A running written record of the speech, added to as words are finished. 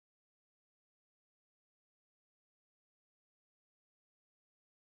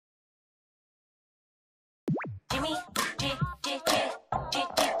Jimmy,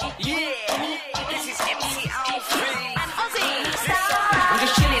 this is MC Alfred. I'm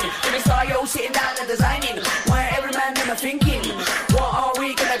just chilling, Jimmy Star, yo, sitting down and designing. Why every man never thinking, what are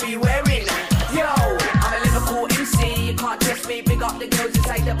we gonna be wearing? Yo, I'm a Liverpool MC, you can't test me. Big up the girls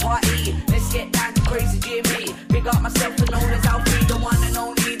inside the party. Let's get down to crazy Jimmy. Big up myself and known as Alfie, the one and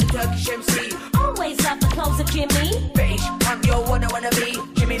only, the Turkish MC. Always love the clothes of Jimmy. Bitch, I'm your one I wanna be.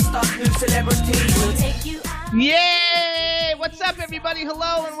 Jimmy Star, new celebrity. We'll take you out. Yay! What's up, everybody?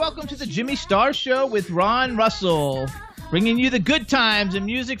 Hello, and welcome to the Jimmy Star Show with Ron Russell. Bringing you the good times in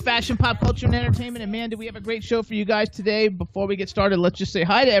music, fashion, pop culture, and entertainment. And man, do we have a great show for you guys today. Before we get started, let's just say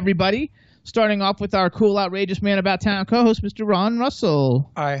hi to everybody. Starting off with our cool, outrageous man about town co-host, Mr. Ron Russell.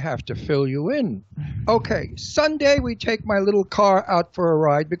 I have to fill you in. Okay, Sunday we take my little car out for a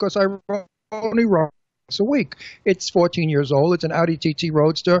ride because I only ride once a week. It's 14 years old. It's an Audi TT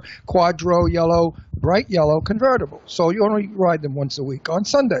Roadster, quadro yellow, bright yellow convertible. So you only ride them once a week on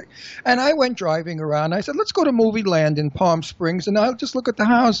Sunday. And I went driving around. I said, let's go to Movie Land in Palm Springs and I'll just look at the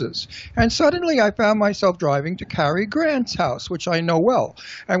houses. And suddenly I found myself driving to Cary Grant's house, which I know well.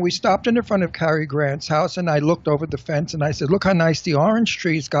 And we stopped in the front of Cary Grant's house and I looked over the fence and I said, look how nice the orange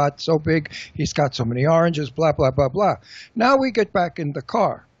tree's got, so big. He's got so many oranges, blah, blah, blah, blah. Now we get back in the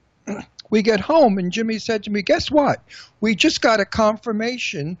car. We get home, and Jimmy said to me, guess what? We just got a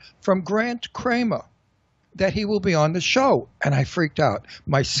confirmation from Grant Cramer that he will be on the show. And I freaked out.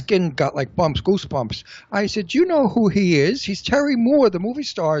 My skin got like bumps, goosebumps. I said, you know who he is? He's Terry Moore, the movie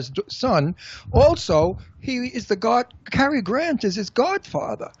star's son. Also, he is Cary Grant is his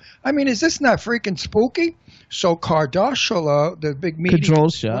godfather. I mean, is this not freaking spooky? So Kardashian, the big media.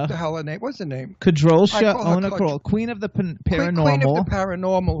 Kadrolsha. What the hell her name? What's the name? Kadrolsha Ona Queen of the Paranormal. Queen of the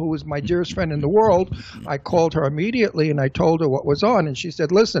Paranormal, who is my dearest friend in the world. I called her immediately and I told her what was on. And she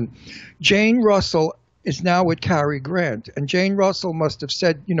said, listen, Jane Russell is now with Cary Grant. And Jane Russell must have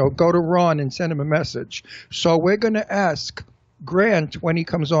said, go to Ron and send him a message. So we're going to ask Grant, when he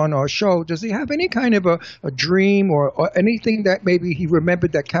comes on our show, does he have any kind of a dream or anything that maybe he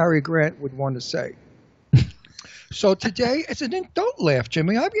remembered that Cary Grant would want to say? So today, don't laugh,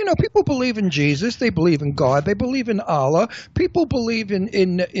 Jimmy. People believe in Jesus. They believe in God. They believe in Allah. People believe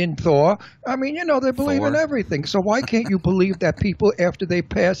in Thor. I mean, they believe in everything. So why can't you believe that people, after they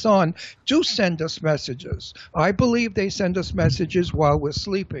pass on, do send us messages? I believe they send us messages while we're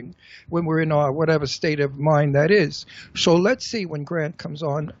sleeping, when we're in our whatever state of mind that is. So let's see when Grant comes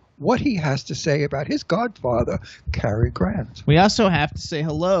on what he has to say about his godfather, Cary Grant. We also have to say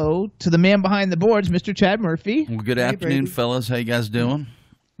hello to the man behind the boards, Mr. Chad Murphy. Well, good afternoon, fellas. How you guys doing?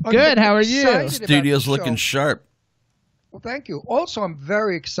 Good. How are you? Studio's looking sharp. Well, thank you. Also, I'm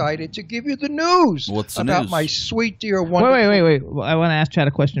very excited to give you the news. What's the about news? My sweet dear wonderful... Wait. Well, I want to ask Chad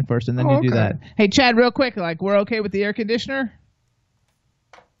a question first, and then you do that. Hey, Chad, real quick, we're okay with the air conditioner?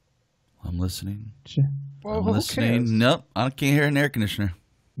 I'm listening. Well, I'm who listening. cares? Nope, I can't hear an air conditioner.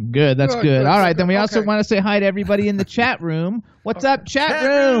 Good, that's good. All right, then we also Okay. want to say hi to everybody in the chat room. What's up, chat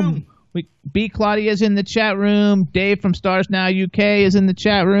room? B. Claudia's in the chat room. Dave from Stars Now UK is in the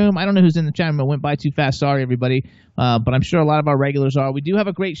chat room. I don't know who's in the chat room. It went by too fast. Sorry, everybody. But I'm sure a lot of our regulars are. We do have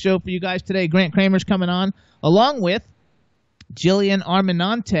a great show for you guys today. Grant Cramer's coming on, along with Jillian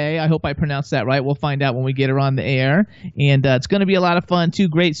Armenante. I hope I pronounced that right. We'll find out when we get her on the air. And it's going to be a lot of fun. Two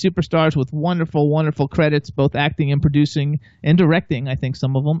great superstars with wonderful, wonderful credits, both acting and producing and directing, I think,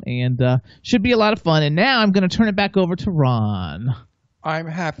 some of them. And should be a lot of fun. And now I'm going to turn it back over to Ron. I'm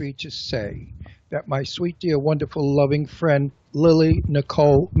happy to say that my sweet, dear, wonderful, loving friend, Lily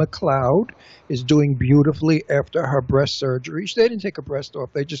Nicole McLeod, is doing beautifully after her breast surgery. They didn't take a breast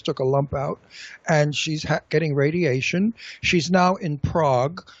off. They just took a lump out. And she's getting radiation. She's now in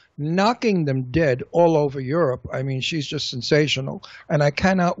Prague, knocking them dead all over Europe. I mean, she's just sensational. And I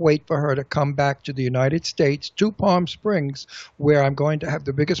cannot wait for her to come back to the United States, to Palm Springs, where I'm going to have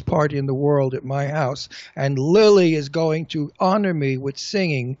the biggest party in the world at my house. And Lily is going to honor me with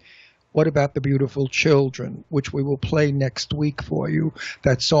singing What About the Beautiful Children, which we will play next week for you.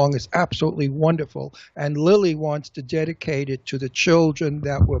 That song is absolutely wonderful. And Lily wants to dedicate it to the children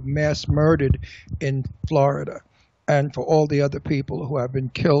that were mass murdered in Florida, and for all the other people who have been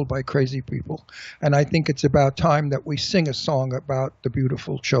killed by crazy people. And I think it's about time that we sing a song about the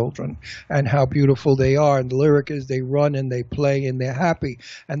beautiful children and how beautiful they are. And the lyric is they run and they play and they're happy.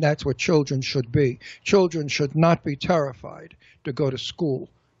 And that's what children should be. Children should not be terrified to go to school,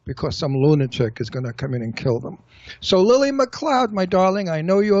 because some lunatic is going to come in and kill them. So Lily McLeod, my darling, I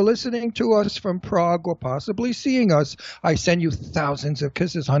know you're listening to us from Prague or possibly seeing us. I send you thousands of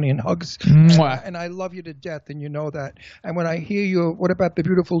kisses, honey, and hugs. And I love you to death, and you know that. And when I hear you, what about the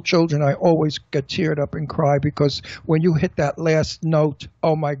beautiful children, I always get teared up and cry, because when you hit that last note,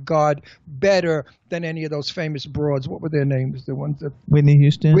 oh my God, better than any of those famous broads. What were their names? The ones that... Whitney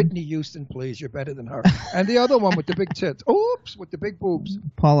Houston? Whitney Houston, please. You're better than her. And the other one with the big tits. Oops, with the big boobs.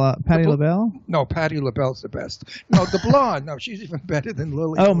 Patti LaBelle? No, Patti LaBelle's the best. No, the blonde. No, she's even better than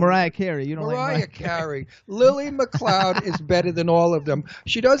Lily. Oh, Mariah Carey. You don't Mariah like Carey. Lily McLeod is better than all of them.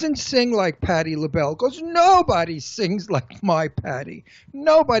 She doesn't sing like Patti LaBelle, because nobody sings like my Patti.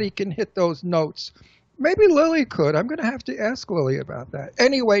 Nobody can hit those notes. Maybe Lily could. I'm going to have to ask Lily about that.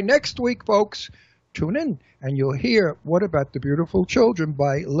 Anyway, next week, folks, tune in and you'll hear What About the Beautiful Children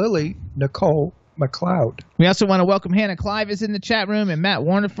by Lily Nicole McLeod. We also want to welcome Hannah Clive is in the chat room, and Matt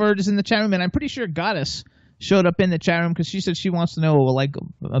Warnerford is in the chat room, and I'm pretty sure Goddess showed up in the chat room because she said she wants to know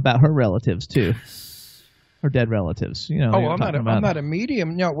about her relatives too. Her dead relatives. You know. Oh, I'm not a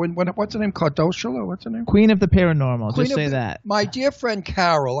medium. No, what's her name? Cardoshula? What's her name? Queen of the Paranormal. Just say that. My dear friend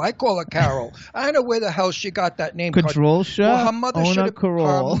Carol. I call her Carol. I don't know where the hell she got that name. Controlsha? Well,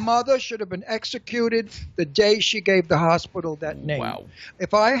 her mother should have been executed the day she gave the hospital that name. Wow.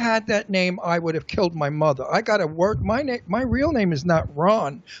 If I had that name, I would have killed my mother. I got to work. My real name is not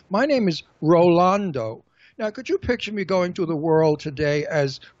Ron. My name is Rolando. Now, could you picture me going through the world today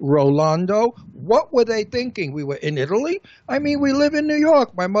as Rolando? What were they thinking? We were in Italy? I mean, we live in New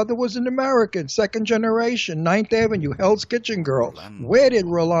York. My mother was an American, second generation, 9th Avenue, Hell's Kitchen girl. Where did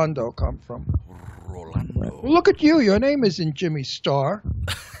Rolando come from? Rolando. Look at you. Your name isn't Jimmy Star.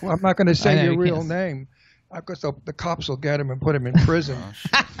 Well, I'm not going to say your real name. Because the cops will get him and put him in prison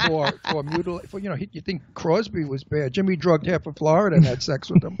for mutilation. You think Crosby was bad. Jimmy drugged half of Florida and had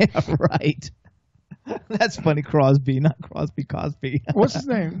sex with him. Yeah, right. That's funny, Crosby, not Crosby Cosby. What's his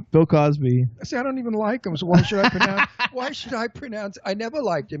name? Bill Cosby. See, I don't even like him, so why should I pronounce? Why should I pronounce? I never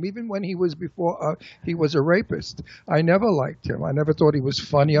liked him, even when he was he was a rapist. I never liked him. I never thought he was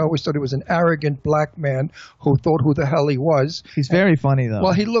funny. I always thought he was an arrogant black man who thought who the hell he was. He's very funny, though.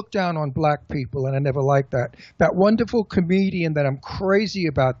 Well, he looked down on black people, and I never liked that. That wonderful comedian that I'm crazy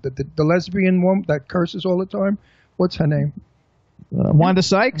about, the lesbian woman that curses all the time. What's her name? Wanda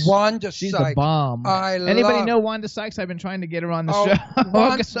Sykes? She's a bomb. Anybody know Wanda Sykes? I've been trying to get her on the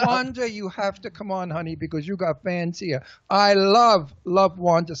show. Wanda, you have to come on, honey, because you got fans here. I love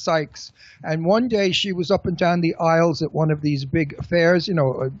Wanda Sykes. And one day she was up and down the aisles at one of these big affairs,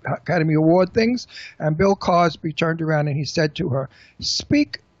 Academy Award things, and Bill Cosby turned around and he said to her,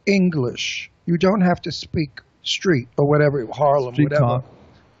 "Speak English. You don't have to speak street or whatever, Harlem, street whatever." Talk.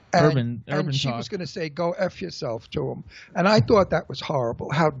 Urban she talk. was going to say, "Go F yourself" to him. And I thought that was horrible.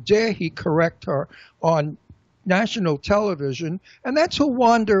 How dare he correct her on national television? And that's who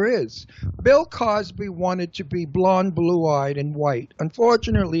Wanda is. Bill Cosby wanted to be blonde, blue-eyed, and white.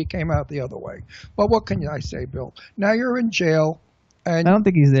 Unfortunately, it came out the other way. But what can I say, Bill? Now you're in jail. And, I don't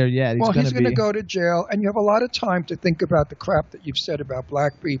think he's there yet. He's going to go to jail, and you have a lot of time to think about the crap that you've said about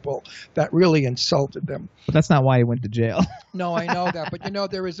black people that really insulted them. But that's not why he went to jail. No, I know that. But,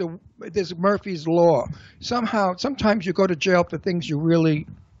 there's Murphy's Law. Sometimes you go to jail for things you really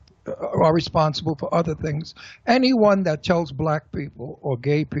are responsible for other things. Anyone that tells black people or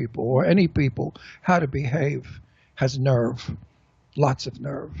gay people or any people how to behave has nerve. Lots of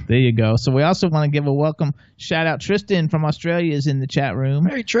nerve. There you go. So we also want to give a welcome shout out. Tristan from Australia is in the chat room.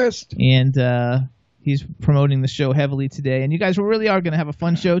 Hey, Trist. And he's promoting the show heavily today. And you guys really are going to have a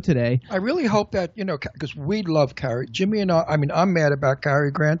fun show today. I really hope that, because we love Cary. Jimmy and I'm mad about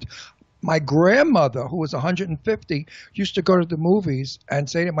Cary Grant. My grandmother, who was 150, used to go to the movies and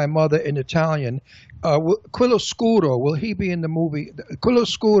say to my mother in Italian, quello scuro, will he be in the movie? Quello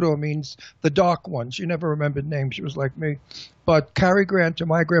scuro means the dark one. She never remembered names. She was like me. But Cary Grant, to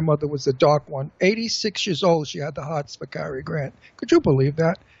my grandmother, was the dark one. 86 years old, she had the hots for Cary Grant. Could you believe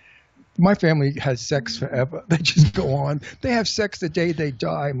that? My family has sex forever. They just go on. They have sex the day they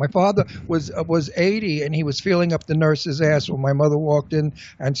die. My father was 80, and he was feeling up the nurse's ass when my mother walked in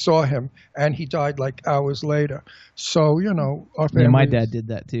and saw him, and he died like hours later. So, our family. Yeah, my dad did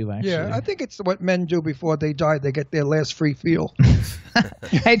that too, actually. Yeah, I think it's what men do before they die. They get their last free feel.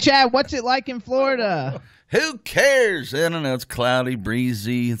 Hey, Chad, what's it like in Florida? Who cares? I don't know. It's cloudy,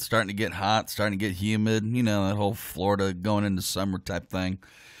 breezy. It's starting to get hot, starting to get humid. That whole Florida going into summer type thing.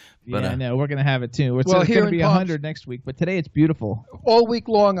 But, I know. We're going to have it too. It's Well, going here to in be Palm- 100 next week, but today it's beautiful. All week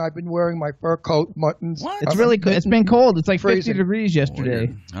long, I've been wearing my fur coat, muttons. What? It's really cool. It's been cold. It's like 50 freezing. degrees yesterday.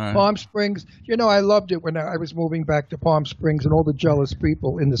 Weird. All right. Palm Springs. You know, I loved it when I was moving back to Palm Springs, and all the jealous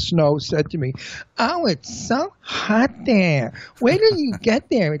people in the snow said to me, "Oh, it's so hot there. Where did you get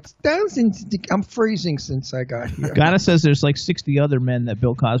there? It's thousands. I'm freezing since I got here." Gata says there's like 60 other men that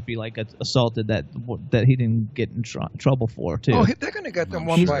Bill Cosby like assaulted that he didn't get in trouble for too. Oh, they're going to get them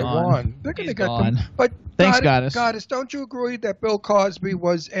one He's by gone. one. They're going to He's get gone. them. But Thanks, Goddess. Goddess, don't you agree that Bill Cosby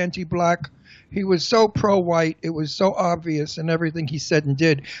was anti-black? He was so pro-white. It was so obvious in everything he said and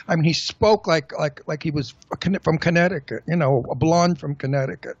did. I mean, he spoke like he was from Connecticut. You know, a blonde from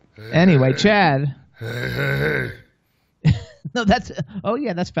Connecticut. Anyway, Chad. No, that's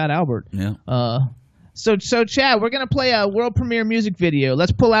Fat Albert. Yeah. So Chad, we're gonna play a world premiere music video.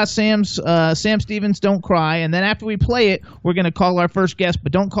 Let's pull out Sam Stevens' "Don't Cry," and then after we play it, we're gonna call our first guest.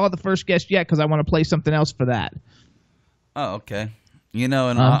 But don't call the first guest yet because I want to play something else for that. Oh, okay. You know,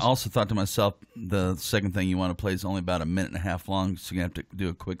 and I also thought to myself, the second thing you want to play is only about a minute and a half long, so you have to do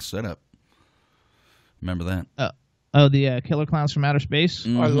a quick setup. Remember that? The Killer Klowns from Outer Space.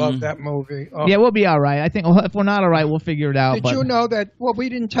 I love that movie. Oh. Yeah, we'll be all right. I think if we're not all right, we'll figure it out. Did you know that? Well, we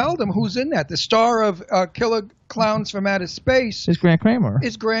didn't tell them who's in that. The star of Killer Klowns from Outer Space It's Grant Cramer.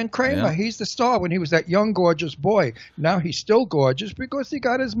 is Grant Cramer. Yeah. He's the star when he was that young, gorgeous boy. Now he's still gorgeous because he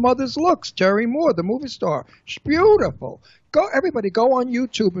got his mother's looks. Terry Moore, the movie star. She's beautiful. Everybody go on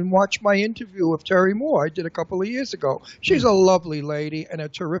YouTube and watch my interview of Terry Moore I did a couple of years ago. She's a lovely lady and a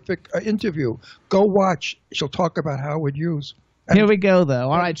terrific interview. Go watch. She'll talk about Howard Hughes. Here we go,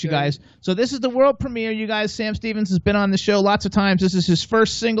 though. All right, you Okay. guys. So this is the world premiere, you guys. Sam Stevens has been on the show lots of times. This is his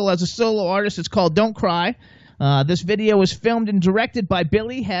first single as a solo artist. It's called "Don't Cry." This video was filmed and directed by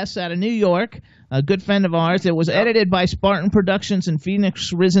Billy Hess out of New York, a good friend of ours. It was edited by Spartan Productions and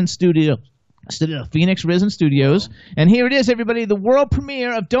Phoenix Risen Studios. And here it is, everybody, the world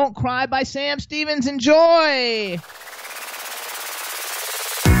premiere of "Don't Cry" by Sam Stevens. Enjoy!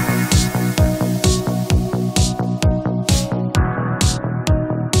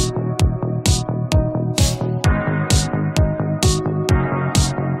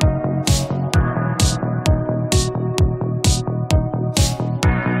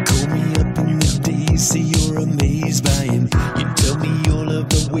 Call me up in the day, say you're amazed by him. You tell me all of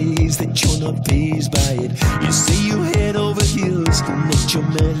the ways that you're not fazed by it. You say you're head over heels and that you're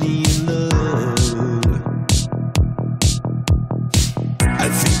madly in love. I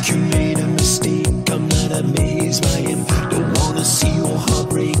think you made a mistake, I'm not amazed by him. Don't wanna see your heart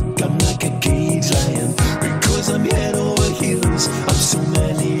break, I'm like a caged lion. Because I'm head over heels, I'm so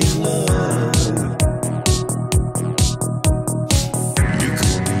madly in love. You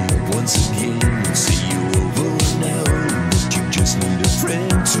call me up once again and say you're over and out, but you just need a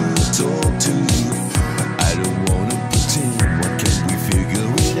friend to talk to. I don't wanna pretend, why can't we figure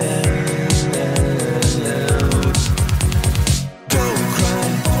it out? Don't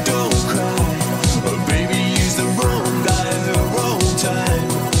cry, oh baby, he's the wrong guy at the wrong time.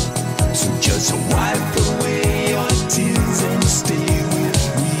 So just wipe away your tears and stay with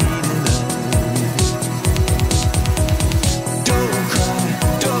me tonight.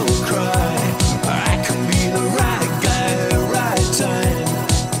 Don't cry, I can be the right guy at the right time.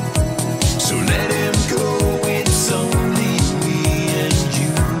 So let him go, it's only me and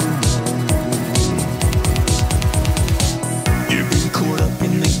you. You've been caught up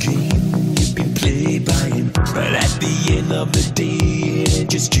in the game, you've been played by him. But at the end of the day, it ain't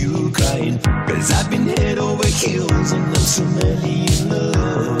just you crying. 'Cause I've been head over heels and I'm so madly in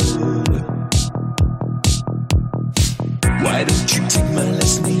love. Why don't you take my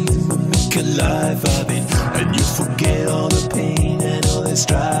last name and make a life of it? And you forget all the pain and all the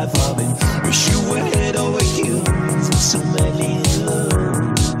strife of it. Wish you were head over heels and so madly in love.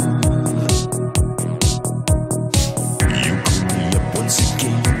 You call me up once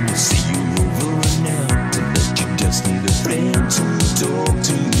again, say you're over and out, and that you just need a friend to talk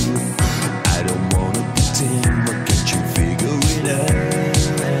to. I don't wanna pretend, why can't you figure it out?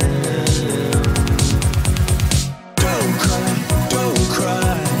 Don't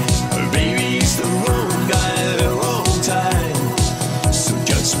cry, baby, he's the wrong guy at the wrong time. So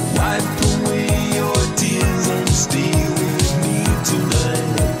just wipe away your tears and stay with me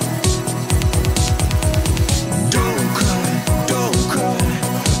tonight. Don't cry,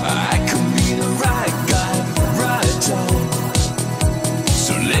 I can be the right guy at the right time.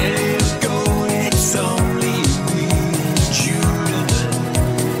 So let it go, it's only me and you tonight.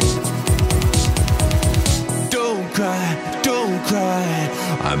 Don't cry,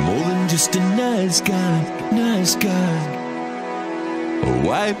 I'm more than just a nice guy.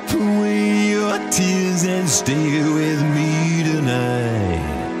 Wipe away your tears and stay with me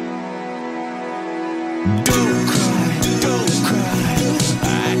tonight. Don't cry, don't cry.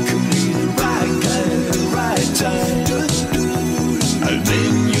 I could be the right guy at the right time. And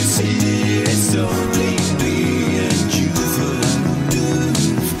then you see it's only me and you for life.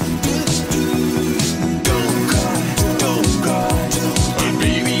 Don't cry, don't cry. And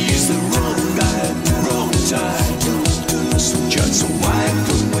baby, it's the wrong guy at the wrong time. So just wipe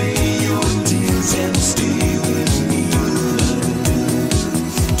away your tears and stay with me.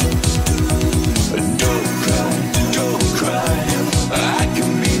 Don't cry, don't cry. I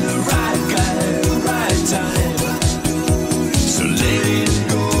can be the right guy at the right time. So let it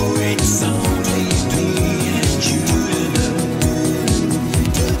go, it's only me and you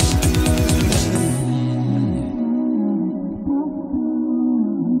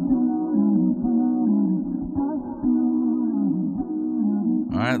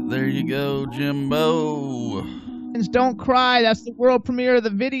All right, there you go, Jimbo. Don't Cry. That's the world premiere of the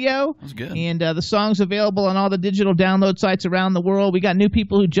video. That's good. And the song's available on all the digital download sites around the world. We got new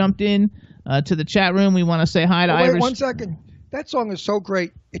people who jumped in to the chat room. We want to say hi to Wait, Irish. 1 second. That song is so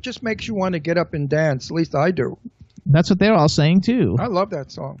great. It just makes you want to get up and dance. At least I do. That's what they're all saying, too. I love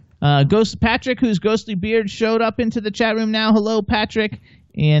that song. Ghost Patrick, whose ghostly beard showed up into the chat room now. Hello, Patrick.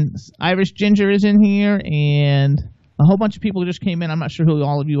 And Irish Ginger is in here. And a whole bunch of people just came in. I'm not sure who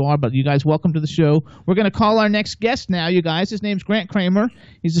all of you are, but you guys, welcome to the show. We're going to call our next guest now, you guys. His name's Grant Cramer.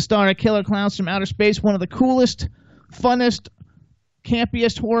 He's the star of Killer Klowns from Outer Space, one of the coolest, funnest,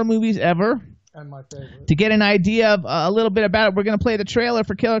 campiest horror movies ever. And my favorite. To get an idea of a little bit about it, we're going to play the trailer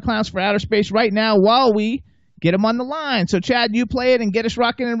for Killer Klowns for Outer Space right now while we get him on the line. So, Chad, you play it and get us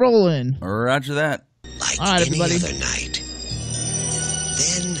rocking and rolling. Roger that. Like All right, any everybody. other night.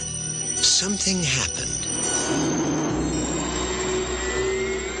 Then something happened.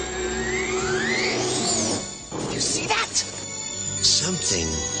 You see that? Something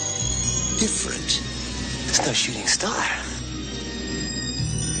different. There's no shooting star.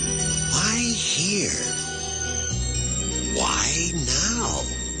 Why here? Why now?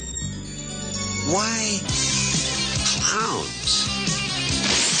 Why clowns?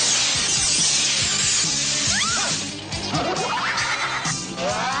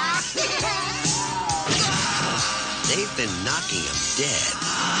 They've been knocking them dead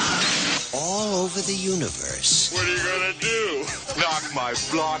all over the universe. What are you gonna do? Knock my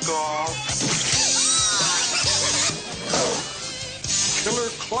block off? Killer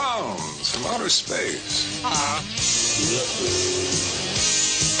Klowns from outer space.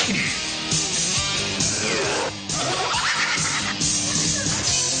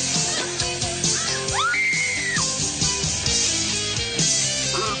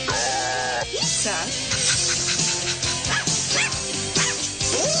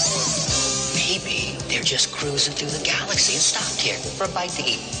 Maybe they're just cruising through the galaxy and stopped here for a bite to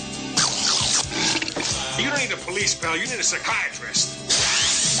eat. You don't need a police pal, you need a psychiatrist.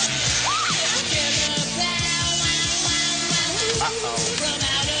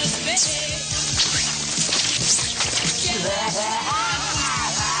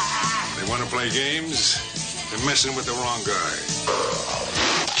 They want to play games? They're messing with the wrong guy.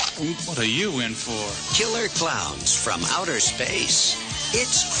 What are you in for? Killer Klowns from outer space.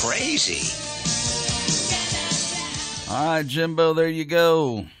 It's crazy. All right, Jimbo, there you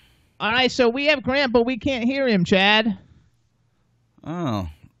go. All right, so we have Grant, but we can't hear him, Chad. Oh,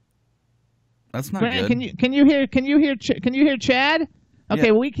 that's not Grant, good. can you hear Chad? Okay,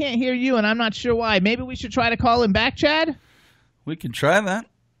 Yeah. well, we can't hear you, and I'm not sure why. Maybe we should try to call him back, Chad? We can try that.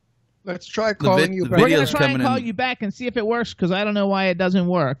 Let's try calling you the back. We're going video's to try and coming call in. you back and see if it works, because I don't know why it doesn't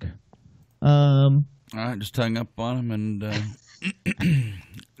work. All right, just hung up on him and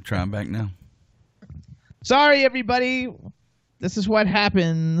try him back now. Sorry, everybody. This is what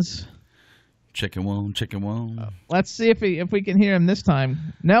happens. Chicken one, chicken one. Let's see if we can hear him this time.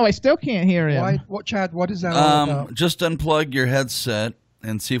 No, I still can't hear him. Why, Chad, what is that all about? Just unplug your headset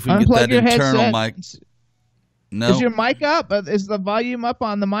and see if we can Unplug get that your internal headset. mic. No. Is your mic up? Is the volume up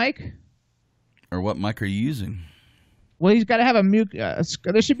on the mic? Or what mic are you using? Well, he's got to have a mute.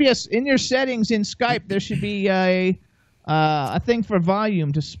 There should be in your settings in Skype. There should be a thing for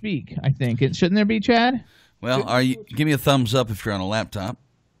volume to speak. I think shouldn't there be, Chad? Well, give me a thumbs up if you're on a laptop.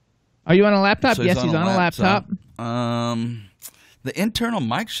 Are you on a laptop? So Yes, he's on a laptop. The internal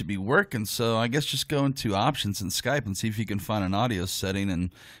mic should be working, so I guess just go into options in Skype and see if you can find an audio setting and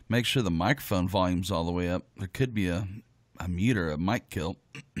make sure the microphone volume's all the way up. There could be a mute or a mic kill.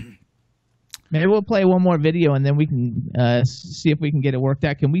 Maybe we'll play one more video and then we can see if we can get it worked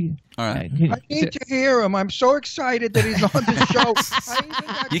out. Can we? All right. I need to hear him. I'm so excited that he's on the show.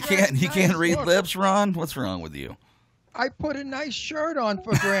 You can't read lips, Ron? What's wrong with you? I put a nice shirt on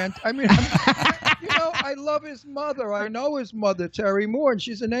for Grant. I mean, I love his mother. I know his mother, Terry Moore, and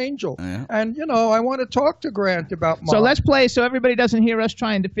she's an angel. Yeah. And, I want to talk to Grant about Mom. So let's play, so everybody doesn't hear us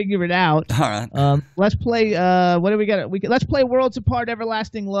trying to figure it out. All right. Let's play, what do we got? Let's play Worlds Apart,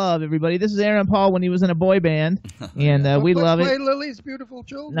 Everlasting Love, everybody. This is Aaron Paul when he was in a boy band, and we love it. Play Lily's Beautiful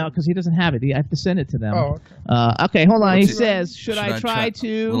Children. No, because he doesn't have it. I have to send it to them. Oh, okay. Okay, hold on. He says, should I try to...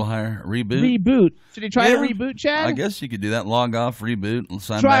 A little higher. Reboot. Should he try to reboot, Chad? I guess you could do that. Log off, reboot, and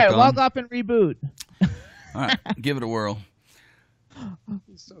sign Try back it. on. Log off and reboot. All right, give it a whirl.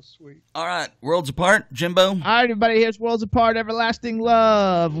 He's so sweet. All right, Worlds Apart, Jimbo. All right, everybody, here's Worlds Apart, Everlasting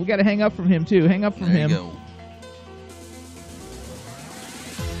Love. We got to hang up from him, too. Hang up from him. There you go.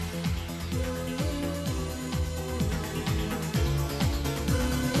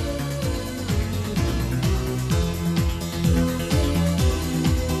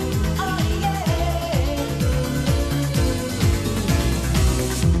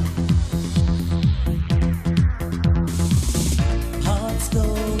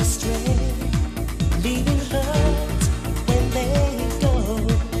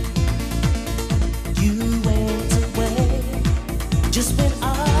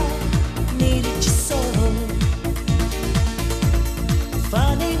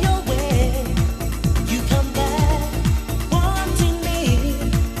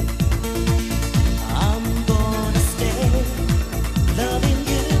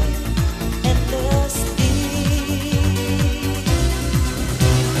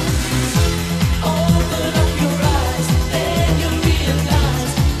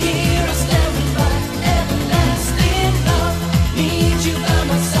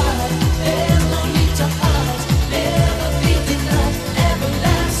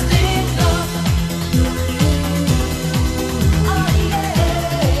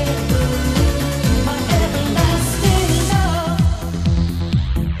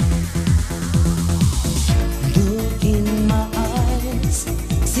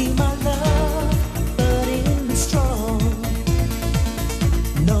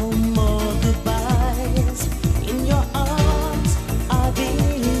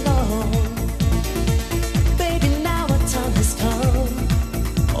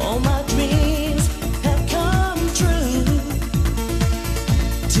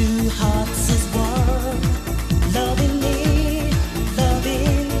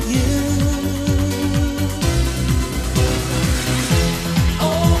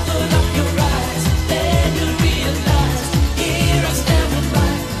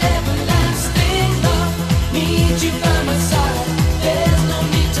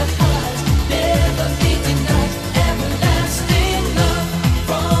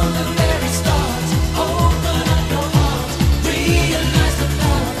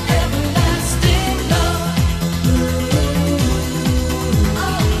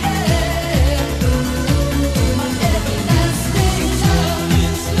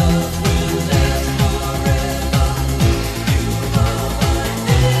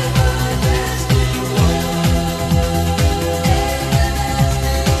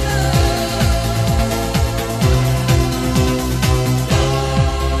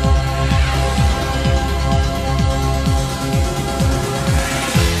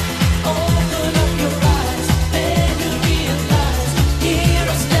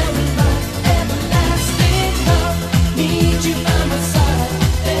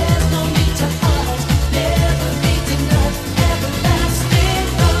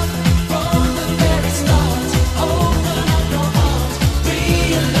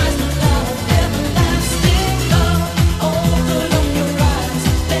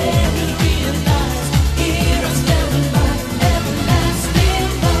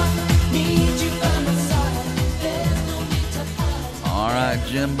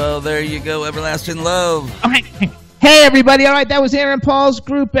 Jimbo. There you go, Everlasting Love. Okay. Hey, everybody. All right, that was Aaron Paul's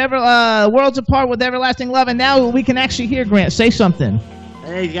group, Worlds Apart with Everlasting Love. And now we can actually hear Grant say something.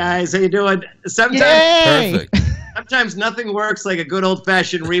 Hey, guys. How you doing? Perfect. Sometimes nothing works like a good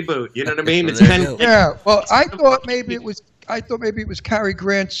old-fashioned reboot. You know what I mean? It's yeah. Well, I thought maybe it was Cary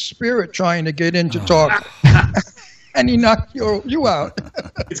Grant's spirit trying to get in to talk. And he knocked you out.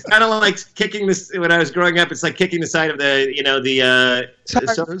 It's kind of like kicking this. When I was growing up, it's like kicking the side of the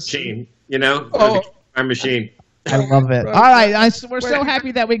soda machine. Our machine. I love it. All right, we're so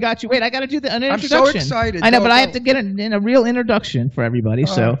happy that we got you. Wait, I got to do an introduction. I'm so excited. I know, but I have to get in a real introduction for everybody.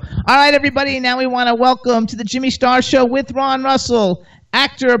 All right, everybody. Now we want to welcome to the Jimmy Star Show with Ron Russell,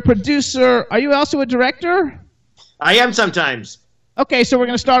 actor, producer. Are you also a director? I am sometimes. Okay, so we're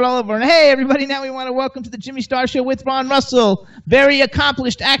going to start all over. And hey, everybody, now we want to welcome to the Jimmy Star Show with Ron Russell, very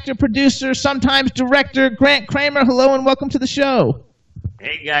accomplished actor, producer, sometimes director, Grant Cramer. Hello and welcome to the show.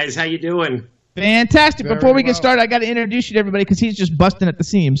 Hey, guys, how you doing? Fantastic. Before we get started, I got to introduce you to everybody because he's just busting at the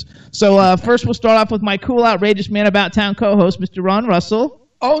seams. So first we'll start off with my cool, outrageous man about town co-host, Mr. Ron Russell.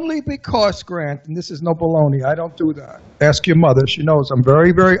 Only because, Grant, and this is no baloney, I don't do that. Ask your mother. She knows I'm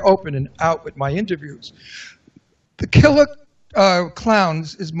very, very open and out with my interviews. The Killer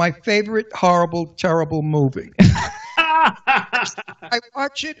Klowns is my favorite horrible, terrible movie. I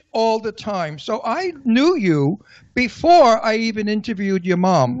watch it all the time. So I knew you before I even interviewed your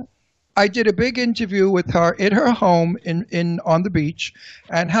mom. I did a big interview with her in her home in on the beach.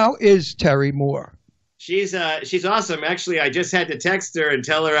 And how is Terry Moore? She's awesome. Actually, I just had to text her and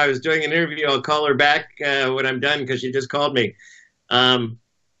tell her I was doing an interview. I'll call her back when I'm done because she just called me.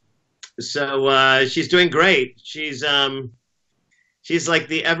 So she's doing great. She's like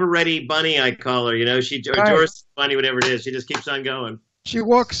the ever-ready bunny, I call her. You know, she adores bunny, whatever it is. She just keeps on going. She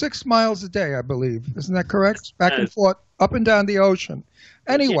walks 6 miles a day, I believe. Isn't that correct? Back and forth, up and down the ocean.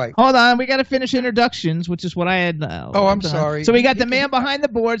 Anyway. Hold on. We got to finish introductions, which is what I had. I'm sorry. So we got the man behind the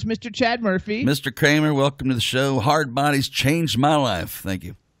boards, Mr. Chad Murphy. Mr. Cramer, welcome to the show. Hard Bodies changed my life. Thank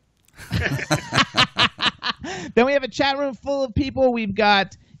you. Then we have a chat room full of people. We've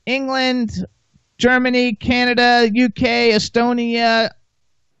got England, Germany, Canada, UK, Estonia,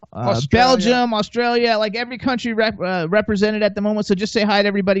 Belgium, Australia, like every country represented at the moment. So just say hi to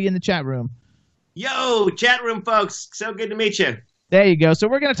everybody in the chat room. Yo, chat room folks. So good to meet you. There you go. So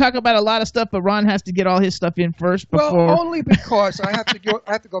we're going to talk about a lot of stuff, but Ron has to get all his stuff in first. Well, only because I have to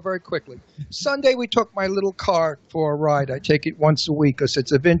go very quickly. Sunday we took my little car for a ride. I take it once a week because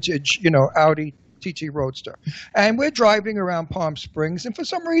it's a vintage, Audi TT Roadster. And we're driving around Palm Springs, and for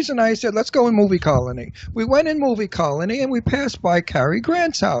some reason I said, let's go in Movie Colony. We went in Movie Colony, and we passed by Cary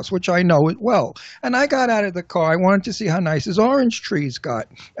Grant's house, which I know it well. And I got out of the car. I wanted to see how nice his orange trees got.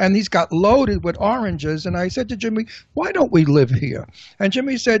 And these got loaded with oranges, and I said to Jimmy, why don't we live here? And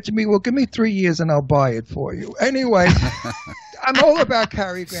Jimmy said to me, well, give me 3 years and I'll buy it for you. Anyway, I'm all about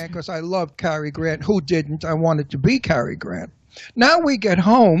Cary Grant because I love Cary Grant. Who didn't? I wanted to be Cary Grant. Now we get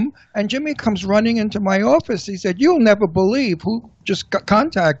home, and Jimmy comes running into my office. He said, you'll never believe who just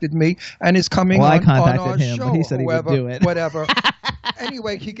contacted me and is coming on our him, show. But he said whoever, he would do it. Whatever.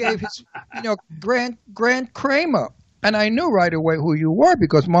 Anyway, he gave his, Grant Cramer. And I knew right away who you were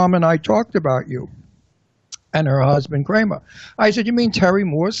because Mom and I talked about you and her husband, Cramer. I said, you mean Terry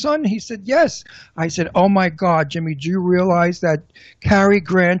Moore's son? He said, yes. I said, oh, my God, Jimmy, do you realize that Cary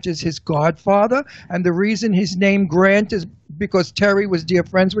Grant is his godfather? And the reason his name Grant is because Terry was dear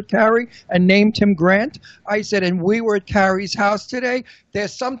friends with Cary and named him Grant. I said, and we were at Cary's house today.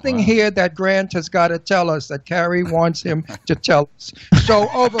 There's something here that Grant has got to tell us that Cary wants him to tell us. So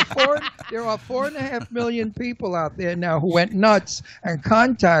there are 4.5 million people out there now who went nuts and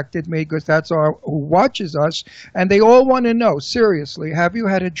contacted me because that's who watches us. And they all want to know, seriously, have you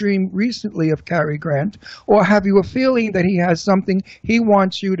had a dream recently of Cary Grant? Or have you a feeling that he has something he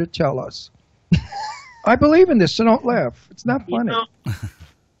wants you to tell us? I believe in this, so don't laugh. It's not funny. Let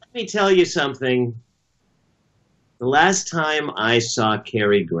me tell you something. The last time I saw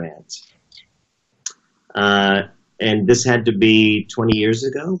Cary Grant, and this had to be 20 years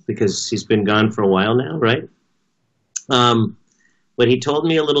ago because he's been gone for a while now, right? But he told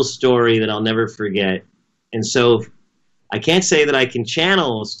me a little story that I'll never forget. And so I can't say that I can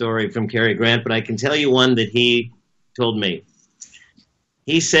channel a story from Cary Grant, but I can tell you one that he told me.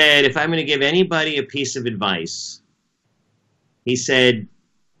 He said, if I'm going to give anybody a piece of advice, he said,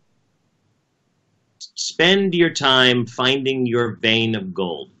 spend your time finding your vein of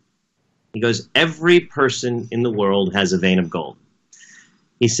gold. He goes, every person in the world has a vein of gold.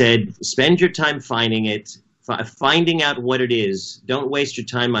 He said, spend your time finding it, finding out what it is. Don't waste your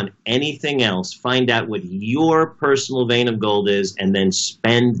time on anything else. Find out what your personal vein of gold is, and then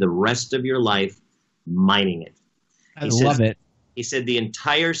spend the rest of your life mining it. I love it. He said, the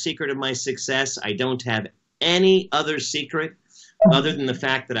entire secret of my success, I don't have any other secret other than the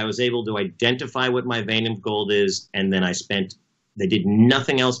fact that I was able to identify what my vein of gold is, and then I did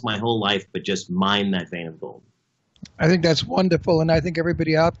nothing else my whole life but just mine that vein of gold. I think that's wonderful, and I think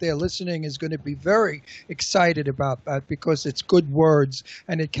everybody out there listening is going to be very excited about that because it's good words,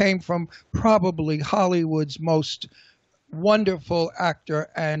 and it came from probably Hollywood's most wonderful actor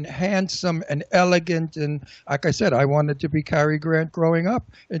and handsome and elegant. And like I said, I wanted to be Cary Grant growing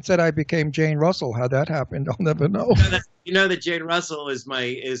up. Instead, I became Jane Russell. How that happened, I'll never know. You know that Jane Russell is my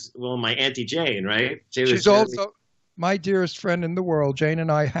Auntie Jane, right? She's also my dearest friend in the world. Jane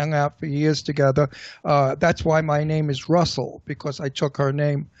and I hung out for years together. That's why my name is Russell, because I took her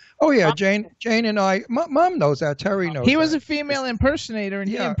name. Oh yeah, Jane and I. Mom knows that. Terry knows. He was that. a female impersonator, and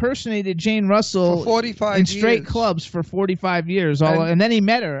he Yeah. impersonated Jane Russell For 45 in straight years. clubs for 45 years. And then he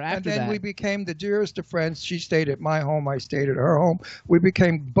met her after And then that. we became the dearest of friends. She stayed at my home. I stayed at her home. We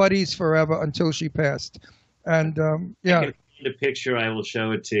became buddies forever until she passed. And yeah. I can find a picture. I will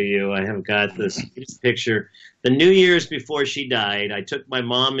show it to you. I have got this picture. The New Year's before she died, I took my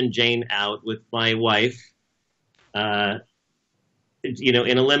mom and Jane out with my wife.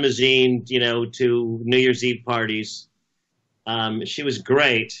 In a limousine, to New Year's Eve parties. She was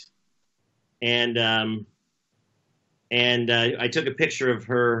great. And I took a picture of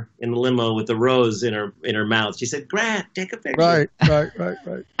her in the limo with the rose in her mouth. She said, "Grant, take a picture." Right.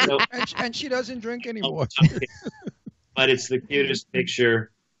 So, and she doesn't drink anymore. but it's the cutest picture.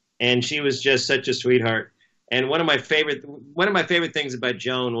 And she was just such a sweetheart. And one of my favorite things about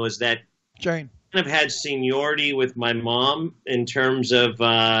Joan was that Jane kind of had seniority with my mom in terms of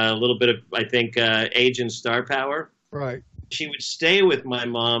a little bit of, I think, age and star power. Right. She would stay with my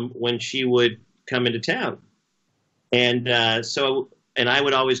mom when she would come into town. And and I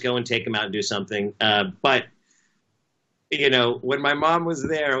would always go and take him out and do something. But, when my mom was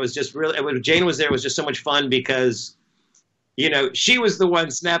there, it was just really, when Jane was there, it was just so much fun because, she was the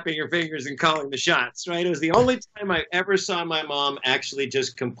one snapping her fingers and calling the shots, right? It was the only time I ever saw my mom actually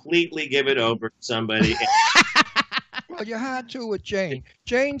just completely give it over to somebody. Well, you had to with Jane.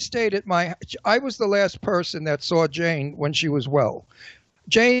 Jane stayed at I was the last person that saw Jane when she was well.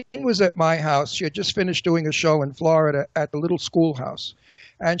 Jane was at my house. She had just finished doing a show in Florida at the little schoolhouse.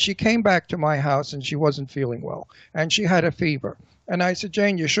 And she came back to my house and she wasn't feeling well. And she had a fever. And I said,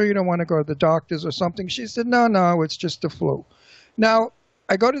 "Jane, you sure you don't want to go to the doctors or something?" She said, No, it's just the flu. Now,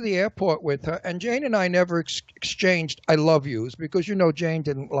 I go to the airport with her, and Jane and I never exchanged "I love yous" because, Jane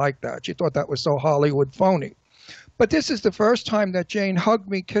didn't like that. She thought that was so Hollywood phony. But this is the first time that Jane hugged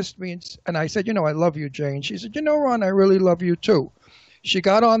me, kissed me, and I said, "I love you, Jane." She said, "Ron, I really love you too." She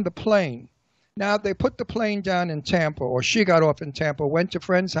got on the plane. Now, they put the plane down in Tampa, or she got off in Tampa, went to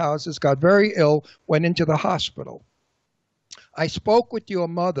friends' houses, got very ill, went into the hospital. I spoke with your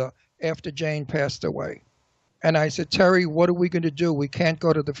mother after Jane passed away. And I said, "Terry, what are we going to do? We can't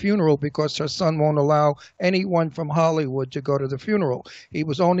go to the funeral because her son won't allow anyone from Hollywood to go to the funeral. He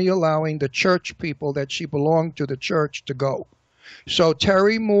was only allowing the church people that she belonged to the church to go." So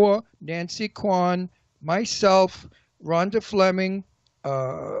Terry Moore, Nancy Kwan, myself, Rhonda Fleming,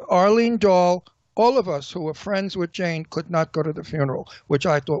 Arlene Dahl, all of us who were friends with Jane could not go to the funeral, which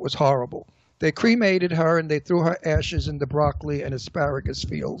I thought was horrible. They cremated her and they threw her ashes in the broccoli and asparagus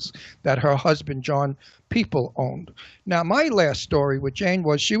fields that her husband, John People, owned. Now, my last story with Jane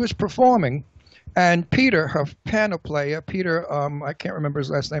was she was performing, and Peter, her piano player, Peter, I can't remember his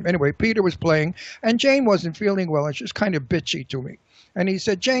last name. Anyway, Peter was playing, and Jane wasn't feeling well, and she was kind of bitchy to me. And he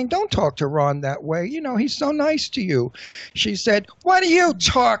said, "Jane, don't talk to Ron that way. He's so nice to you." She said, "What are you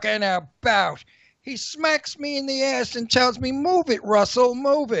talking about? He smacks me in the ass and tells me, 'Move it, Russell,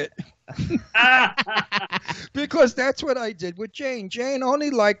 move it.'" Because that's what I did with Jane. Jane only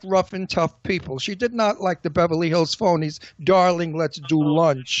liked rough and tough people. She did not like the Beverly Hills phonies. "Darling, let's do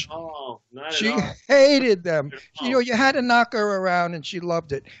lunch." Not She at all. hated them. You had to knock her around, and she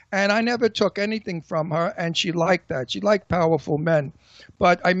loved it. And I never took anything from her, and she liked that. She liked powerful men.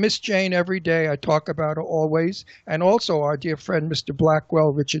 But I miss Jane every day. I talk about her always. And also our dear friend, Mr.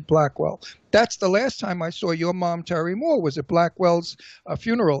 Blackwell, Richard Blackwell. That's the last time I saw your mom, Terry Moore, was at Blackwell's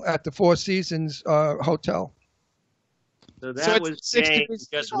funeral at the Four Seasons Hotel. So that was Jane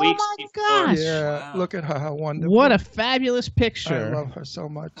just weeks before. Gosh. Yeah, look at her, how wonderful. What a fabulous picture. I love her so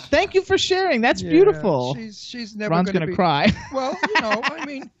much. Thank you for sharing. That's beautiful. She's never Ron's going to cry. Well, I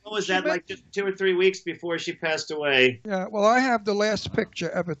mean. What was that, like just 2 or 3 weeks before she passed away? Yeah, well, I have the last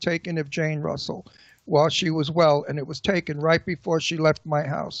picture ever taken of Jane Russell while she was well, and it was taken right before she left my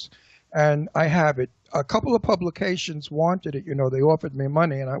house. And I have it. A couple of publications wanted it. They offered me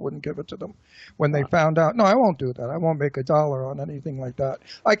money, and I wouldn't give it to them when they found out. No, I won't do that. I won't make $1 on anything like that.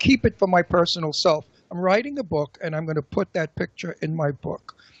 I keep it for my personal self. I'm writing a book, and I'm going to put that picture in my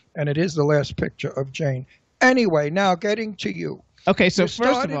book. And it is the last picture of Jane. Anyway, now getting to you. Okay, so You first of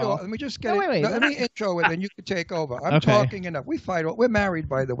started all, off- let me just get No, it. wait, no, let me intro it, and you can take over. I'm Okay. talking enough. We fight. We're married,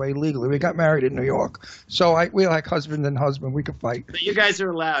 by the way, legally. We got married in New York, so we're like husband and husband. We could fight. But you guys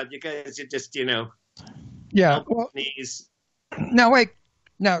are allowed. You guys are just, Yeah. Well, knees. now wait.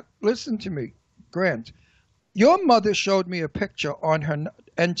 Now listen to me, Grant. Your mother showed me a picture on her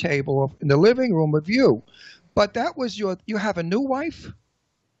end table in the living room of you, but that was you have a new wife?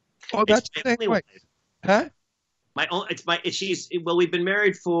 Oh, that's It's the family wife. wife. Huh? We've been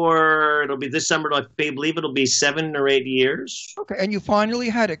married for, it'll be this summer, I believe it'll be 7 or 8 years. Okay, and you finally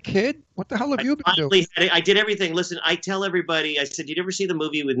had a kid? What the hell have you been doing? I did everything. Listen, I tell everybody, I said, did you ever see the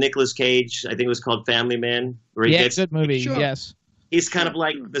movie with Nicolas Cage? I think it was called Family Man. Good movie, sure. Yes. He's kind of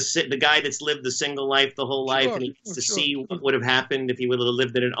like the guy that's lived the single life the whole life, and he gets to see what would have happened if he would have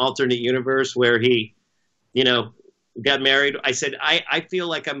lived in an alternate universe where he, got married. I said, I feel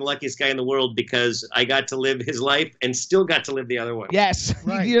like I'm the luckiest guy in the world because I got to live his life and still got to live the other one. Yes,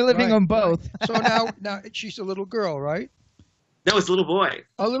 you're living them both. So now she's a little girl, right? No, it's a little boy.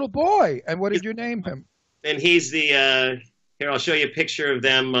 A little boy. And what did you name him? And he's the here. I'll show you a picture of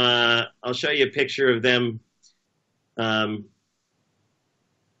them.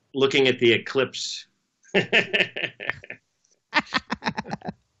 Looking at the eclipse.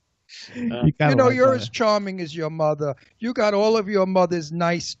 You're as charming as your mother. You got all of your mother's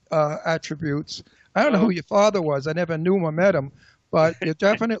nice attributes. I don't know who your father was. I never knew him or met him, but you're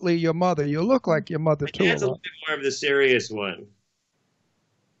definitely your mother. You look like your mother too. That's a little bit more of the serious one.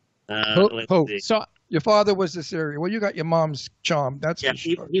 Who? So your father was the serious. Well, you got your mom's charm. That's for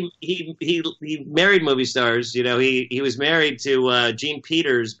sure. He married movie stars. He was married to Gene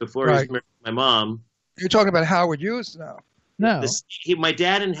Peters before he was married to my mom. You're talking about Howard Hughes now. No. My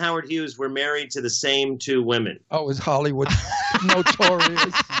dad and Howard Hughes were married to the same 2 women. Oh, is Hollywood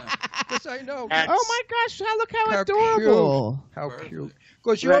notorious? Yes, I know. Oh my gosh! Look how adorable! Cute. How cute!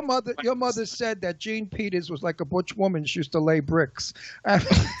 Because your mother said that Gene Peters was like a butch woman. She used to lay bricks,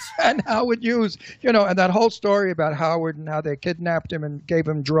 and Howard Hughes, and that whole story about Howard and how they kidnapped him and gave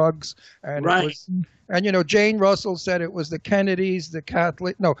him drugs, and Jane Russell said it was the Kennedys, the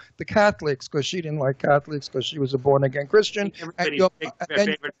Catholics, because she didn't like Catholics because she was a born again Christian.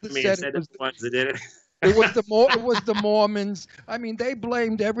 It was the Mormons. I mean, they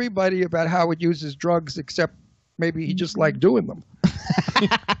blamed everybody about Howard Hughes' drugs, except maybe he just liked doing them.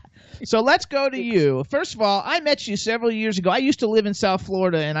 So let's go to you. First of all, I met you several years ago. I used to live in South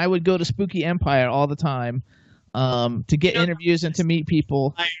Florida, and I would go to Spooky Empire all the time to get interviews and to meet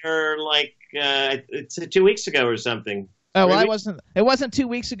people. It's 2 weeks ago or something. Oh, well, it wasn't 2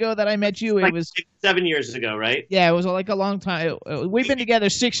 weeks ago that I met you. It was 7 years ago, right? Yeah, it was like a long time. We've been together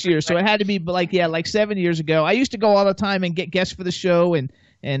 6 years, so it had to be like 7 years ago. I used to go all the time and get guests for the show and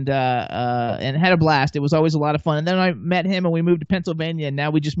had a blast. It was always a lot of fun. And then I met him, and we moved to Pennsylvania, and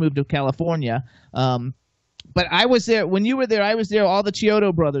now we just moved to California. But I was there when you were there. I was there. All the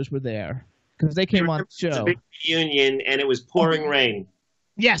Chiodo brothers were there because they came on the show. It was a big reunion, and it was pouring rain.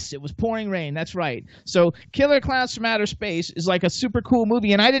 Yes, it was pouring rain. That's right. So Killer Klowns from Outer Space is like a super cool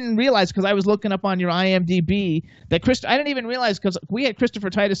movie. And I didn't realize because I was looking up on your IMDb that I didn't even realize because we had Christopher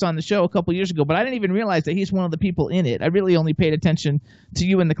Titus on the show a couple years ago, but I didn't even realize that he's one of the people in it. I really only paid attention to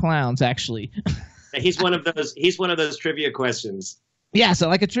you and the clowns, actually. He's one of those trivia questions. Yeah, so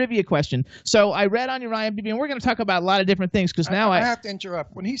like a trivia question. So I read on your IMDb, and we're going to talk about a lot of different things because now I have to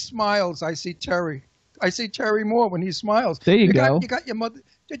interrupt. When he smiles, I see Terry. I see Terry Moore when he smiles. There you go. You got your mother.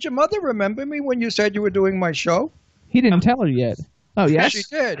 Did your mother remember me when you said you were doing my show? He didn't tell her yet. Oh, yes? She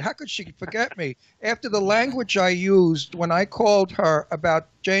did. How could she forget me? After the language I used when I called her about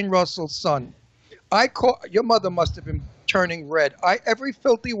Jane Russell's son, your mother must have been turning red. Every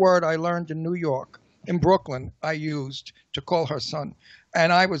filthy word I learned in New York, in Brooklyn, I used to call her son.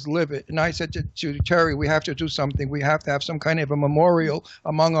 And I was livid. And I said to Terry, we have to do something. We have to have some kind of a memorial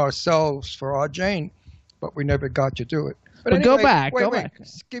among ourselves for our Jane. But we never got to do it. But anyway, go back.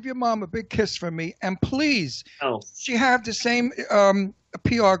 Give your mom a big kiss from me. And please, she have the same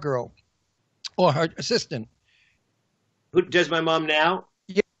PR girl or her assistant. Who does my mom now?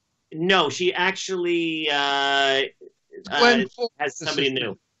 Yeah. No, she actually has somebody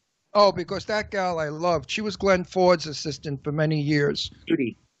new. Oh, because that gal I loved. She was Glenn Ford's assistant for many years.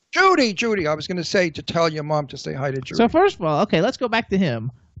 Judy. I was going to say to tell your mom to say hi to Judy. So first of all, okay, let's go back to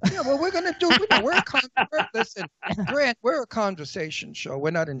him. Yeah, well, we're going to do listen, Grant, we're a conversation show.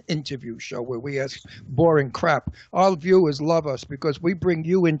 We're not an interview show where we ask boring crap. Our viewers love us because we bring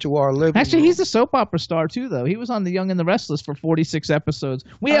you into our living room. He's a soap opera star, too, though. He was on The Young and the Restless for 46 episodes.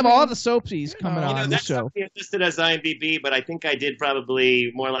 We have all the soapies coming on the show. That's listed as IMDb, but I think I did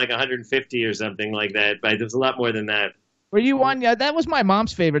probably more like 150 or something like that. But there's a lot more than that. Were you on? Yeah, that was my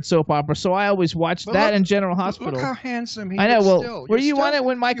mom's favorite soap opera, so I always watched that and General Hospital. Look how handsome he is. I know. Well, still. Were you on it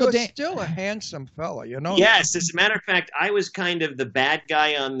when Michael? You're still a handsome fella, you know. Yes, as a matter of fact, I was kind of the bad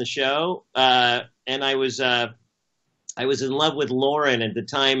guy on the show, and I was in love with Lauren at the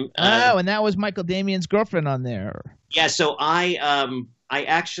time. And that was Michael Damian's girlfriend on there. Yeah, so I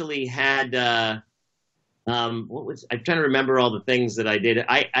actually had I'm trying to remember all the things that I did.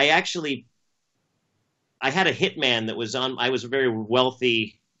 I actually I had a hitman that was on. I was a very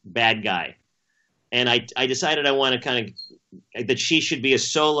wealthy bad guy, and I decided I want to kind of that she should be a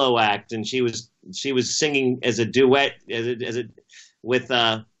solo act, and she was singing as a duet with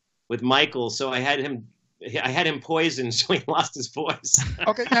Michael. So I had him poisoned, so he lost his voice.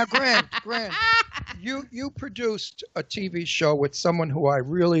 Okay, now Grant, you produced a TV show with someone who I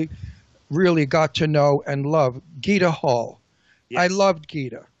really, really got to know and love, Gita Hall. Yes. I loved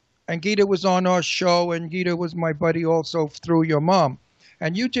Gita. And Gita was on our show, and Gita was my buddy also through your mom.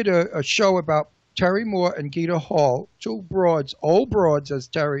 And you did a show about Terry Moore and Gita Hall, two broads, old broads, as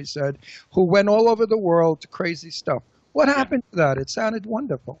Terry said, who went all over the world to crazy stuff. What happened to that? It sounded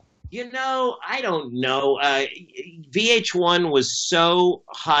wonderful. I don't know. VH1 was so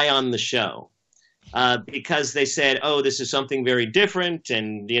high on the show because they said, "Oh, this is something very different,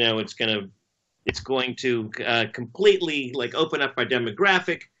 and it's going to completely like open up our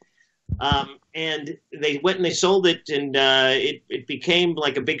demographic." And they went and they sold it, and it became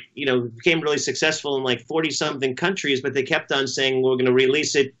like a big, became really successful in like 40-something countries. But they kept on saying, "We're going to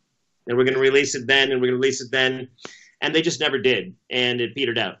release it, and we're going to release it then, and we're going to release it then," and they just never did, and it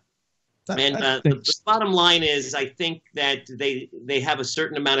petered out. And the bottom line is, I think that they have a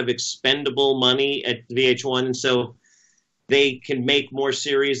certain amount of expendable money at VH1, and so they can make more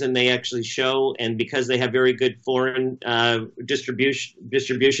series than they actually show. And because they have very good foreign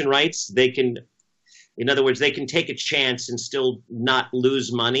distribution rights, they can, in other words, they can take a chance and still not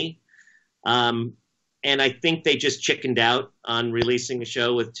lose money. And I think they just chickened out on releasing a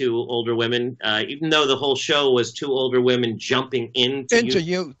show with two older women, even though the whole show was two older women jumping into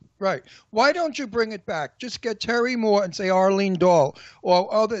youth. Right. Why don't you bring it back? Just get Terry Moore and say Arlene Dahl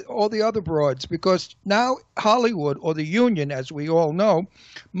or all the other broads, because now Hollywood, or the union, as we all know,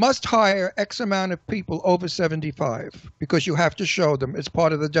 must hire X amount of people over 75 because you have to show them. It's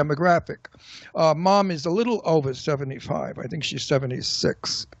part of the demographic. Mom is a little over 75. I think she's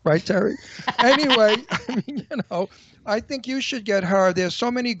 76. Right, Terry? Anyway, I mean, I think you should get her. There's so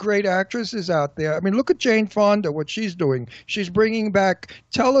many great actresses out there. I mean, look at Jane Fonda, what she's doing. She's bringing back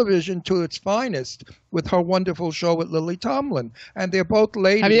television to its finest with her wonderful show with Lily Tomlin. And they're both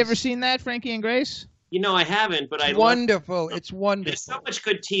ladies. Have you ever seen that, Frankie and Grace? I haven't, but it's wonderful. It's wonderful. There's so much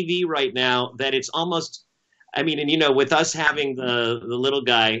good TV right now that it's almost, I mean, and with us having the little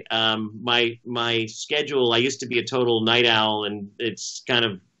guy, my schedule, I used to be a total night owl, and it's kind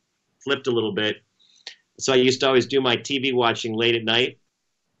of flipped a little bit. So I used to always do my TV watching late at night.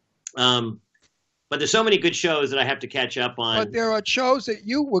 But there's so many good shows that I have to catch up on. But there are shows that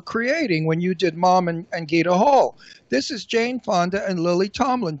you were creating when you did Mom and Gita Hall. This is Jane Fonda and Lily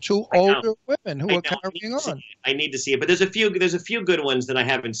Tomlin, two older women who are carrying on. I need to see it, but there's a few good ones that I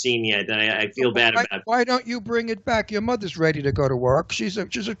haven't seen yet that I feel bad about. Why don't you bring it back? Your mother's ready to go to work. She's a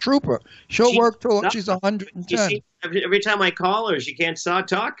trooper. She'll work till she's 110. Every time I call her, she can't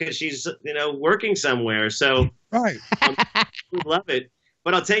talk because she's working somewhere. So right, we love it.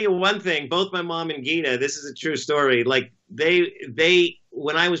 But I'll tell you one thing, both my mom and Gita, this is a true story. Like they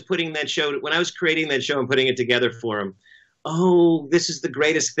when I was creating that show and putting it together for them, oh, this is the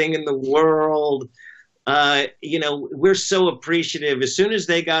greatest thing in the world. We're so appreciative. As soon as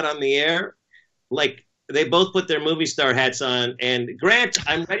they got on the air, like they both put their movie star hats on, and Grant,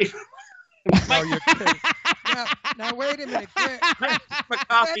 I'm ready for oh, you're kidding. Now wait a minute.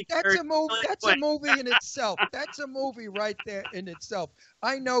 That's a movie. That's a movie in itself. That's a movie right there in itself.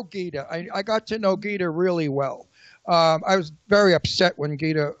 I know Gita. I got to know Gita really well. I was very upset when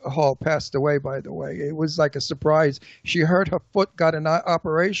Gita Hall passed away, by the way. It was like a surprise. She hurt her foot, got an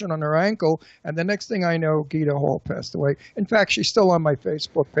operation on her ankle, and the next thing I know, Gita Hall passed away. In fact, she's still on my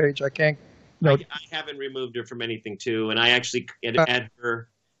Facebook page. I haven't removed her from anything, too, and I actually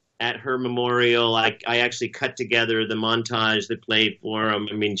at her memorial, I actually cut together the montage that played for him.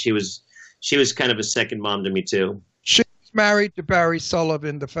 I mean, she was kind of a second mom to me too. She was married to Barry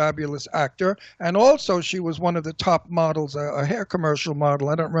Sullivan, the fabulous actor, and also she was one of the top models, a hair commercial model.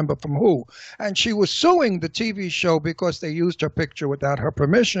 I don't remember from who. And she was suing the TV show because they used her picture without her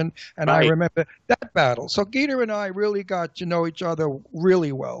permission. And right. I remember that battle. So Gita and I really got to know each other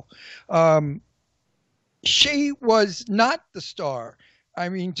really well. She was not the star. I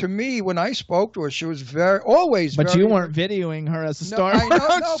mean, to me, when I spoke to her, she was always But very... you weren't videoing her as a star. I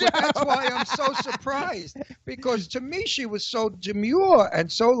know, but that's why I'm so surprised. Because to me, she was so demure and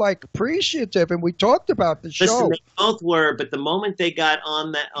so, appreciative. And we talked about the show. Listen, they both were, but the moment they got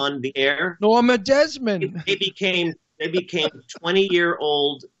on the air... Norma Desmond. They became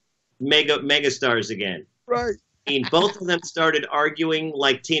 20-year-old megastars again. Right. I mean, both of them started arguing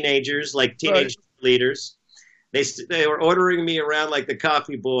like teenagers, like teenage leaders. They were ordering me around like the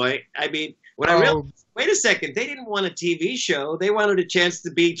coffee boy. I mean, When I realized, wait a second, they didn't want a TV show. They wanted a chance to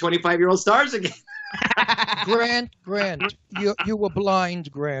be 25-year-old stars again. Grant, you were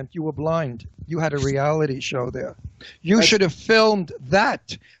blind, Grant. You were blind. You had a reality show there. You should have filmed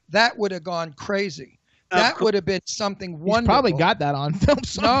that. That would have gone crazy. That would have been something wonderful. He's probably got that on film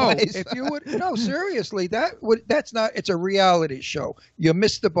someplace. No, if you would, no, seriously, that's not. It's a reality show. You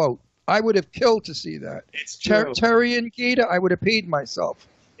missed the boat. I would have killed to see that. It's true. Terry and Gita, I would have peed myself.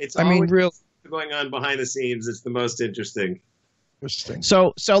 It's real going on behind the scenes. It's the most interesting.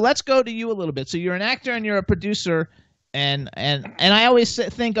 So let's go to you a little bit. So you're an actor and you're a producer, and I always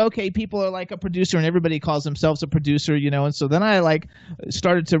think, okay, people are like a producer and everybody calls themselves a producer, and so then I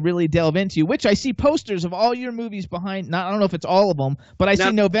started to really delve into you, which I see posters of all your movies behind. I don't know if it's all of them, but I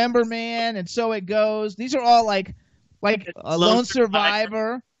see November Man and So It Goes. These are all like a Lone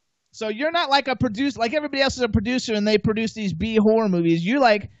Survivor. So you're not like a producer, like everybody else is a producer and they produce these B horror movies. You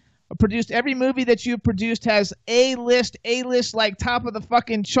produced every movie that you've produced has A-list, like top of the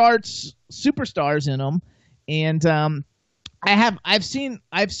fucking charts superstars in them. And I've seen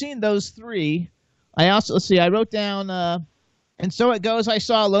those three. I also, let's see, I wrote down And So It Goes. I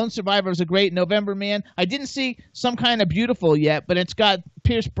saw Lone Survivor was a great. November Man. I didn't see Some Kind of Beautiful yet, but it's got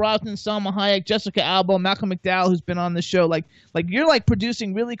Pierce Brosnan, Salma Hayek, Jessica Alba, Malcolm McDowell, who's been on the show. Like you're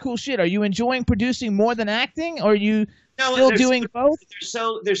producing really cool shit. Are you enjoying producing more than acting, or are you still doing both?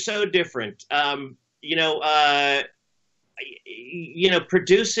 They're so different.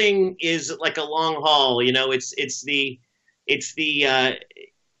 Producing is like a long haul. It's the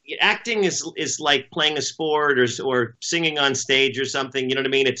acting is like playing a sport or singing on stage or something. You know what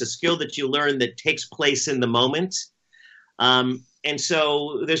I mean? It's a skill that you learn that takes place in the moment. And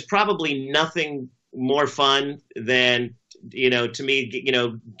so there's probably nothing more fun than, to me,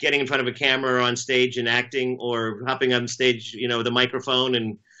 getting in front of a camera on stage and acting, or hopping on stage, with a microphone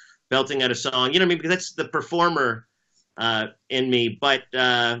and belting out a song. You know what I mean? Because that's the performer in me. But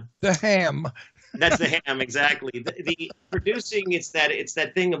the ham. That's the ham, exactly. The producing, it's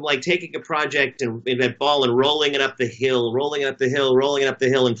that thing of like taking a project and that ball and rolling it up the hill,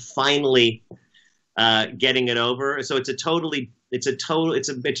 and finally getting it over. So it's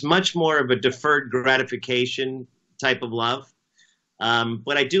much more of a deferred gratification type of love.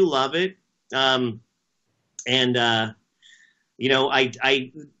 But I do love it. I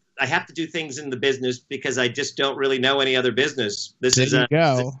have to do things in the business because I just don't really know any other business.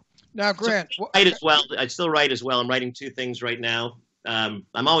 Now, Grant, I still write as well. I'm writing 2 things right now. I'm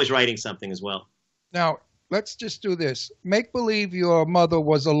always writing something as well. Now, let's just do this. Make believe your mother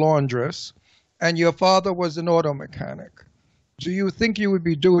was a laundress and your father was an auto mechanic. Do you think you would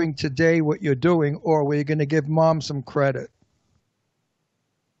be doing today what you're doing, or were you going to give mom some credit?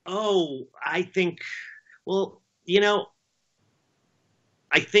 Oh, I think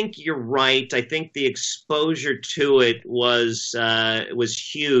you're right. I think the exposure to it was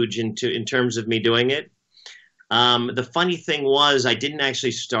huge in terms of me doing it. The funny thing was, I didn't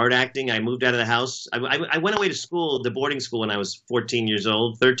actually start acting. I moved out of the house. I went away to school, to boarding school, when I was 13 years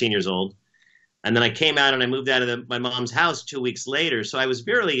old. And then I came out and I moved out of my mom's house 2 weeks later. So I was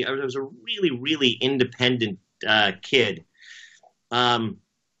a really, really independent kid.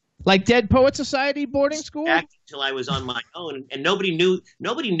 Like Dead Poet Society boarding school? Until I was on my own, and nobody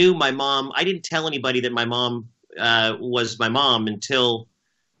knew my mom. I didn't tell anybody that my mom was my mom until,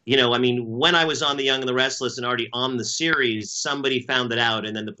 when I was on The Young and the Restless and already on the series, somebody found it out,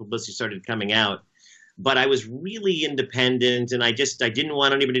 and then the publicity started coming out. But I was really independent, and I didn't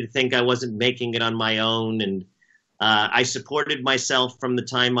want anybody to think I wasn't making it on my own. And I supported myself from the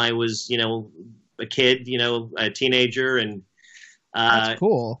time I was, a kid, a teenager, and that's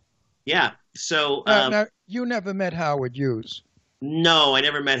cool. Yeah. So now, you never met Howard Hughes. No, I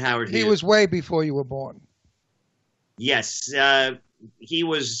never met Howard Hughes. He was way before you were born. Yes, he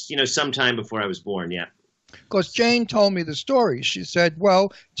was, sometime before I was born. Yeah. Because Jane told me the story. She said,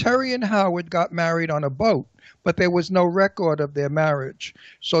 well, Terry and Howard got married on a boat, but there was no record of their marriage.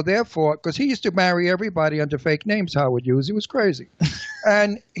 So therefore, because he used to marry everybody under fake names, Howard Hughes, he was crazy.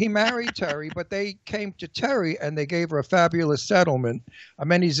 And he married Terry, but they came to Terry and they gave her a fabulous settlement, a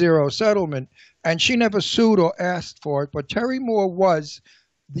many-zero settlement, and she never sued or asked for it. But Terry Moore was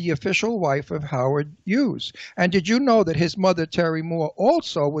the official wife of Howard Hughes. And did you know that his mother, Terry Moore,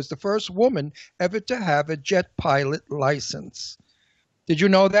 also was the first woman ever to have a jet pilot license? Did you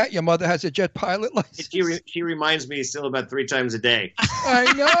know that? Your mother has a jet pilot license? She reminds me still about 3 times a day.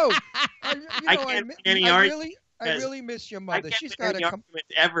 I know. I really miss your mother. She's got a argument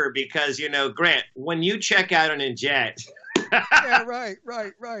ever because, Grant, when you check out on a jet, Yeah, right.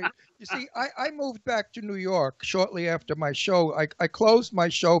 You see, I moved back to New York shortly after my show. I closed my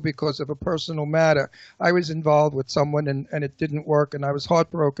show because of a personal matter. I was involved with someone and it didn't work, and I was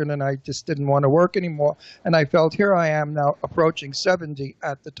heartbroken, and I just didn't want to work anymore. And I felt, here I am now approaching 70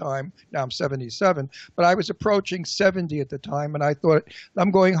 at the time. Now I'm 77, but I was approaching 70 at the time, and I thought,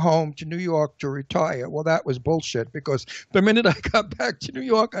 I'm going home to New York to retire. Well, that was bullshit, because the minute I got back to New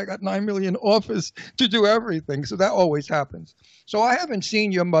York, I got 9 million offers to do everything. So that always happens. So I haven't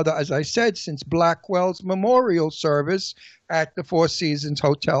seen your mother, as I said, since Blackwell's memorial service at the Four Seasons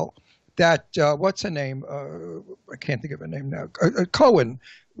Hotel. That, what's her name? I can't think of her name now. Cohen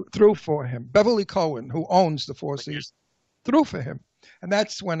threw for him. Beverly Cohen, who owns the Four Seasons, threw for him. And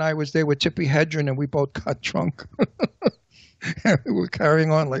that's when I was there with Tippi Hedren, and we both got drunk. We were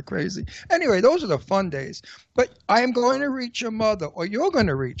carrying on like crazy. Anyway, those are the fun days. But I am going to reach your mother, or you're going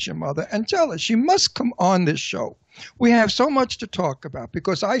to reach your mother, and tell her she must come on this show. We have so much to talk about,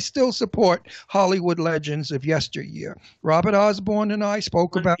 because I still support Hollywood legends of yesteryear. Robert Osborne and I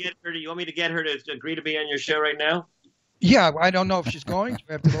spoke about... Do you want me to get her to agree to be on your show right now? Yeah, I don't know if she's going to,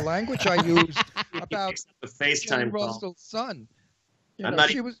 after the language I used about the FaceTime Jim Russell's son.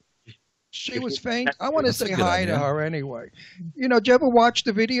 She was faint. I want to say hi to her anyway. Did you ever watch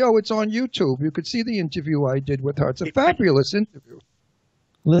the video? It's on YouTube. You could see the interview I did with her. It's a fabulous interview.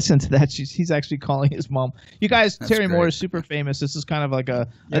 Listen to that. He's actually calling his mom. You guys, that's Terry great. Moore is super famous. This is kind of like a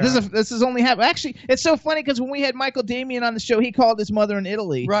this is only happened. Actually, it's so funny because when we had Michael Damian on the show, he called his mother in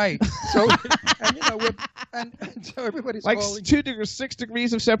Italy. Right. So and so everybody's like calling 6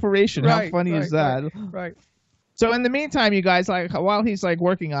 degrees of separation. Right, how funny is that? Right. So in the meantime, you guys, while he's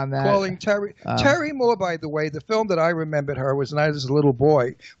working on that, calling Terry Terry Moore. By the way, the film that I remembered her was when I was a little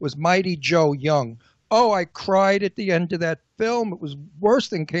boy was Mighty Joe Young. Oh, I cried at the end of that film. It was worse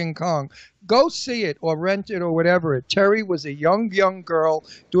than King Kong. Go see it or rent it or whatever. Terry was a young girl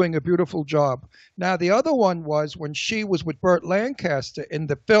doing a beautiful job. Now, the other one was when she was with Burt Lancaster in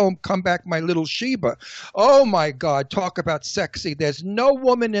the film Come Back, My Little Sheba. Oh, my God, talk about sexy. There's no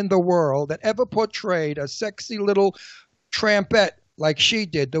woman in the world that ever portrayed a sexy little trampette like she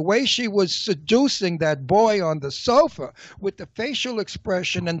did. The way she was seducing that boy on the sofa with the facial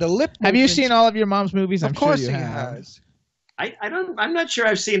expression and the lip movements. Have you seen all of your mom's movies? Of course he has. I'm not sure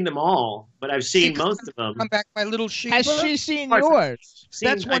I've seen them all, but I've seen most of them. Come Back, My Little Sheba. Has she seen yours?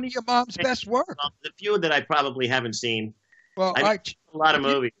 That's one of your mom's best work. The few that I probably haven't seen. Well, I've seen a lot of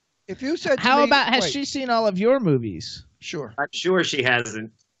movies. If you said, has she seen all of your movies? Sure. I'm sure she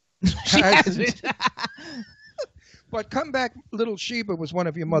hasn't. She hasn't. But Come Back, Little Sheba was one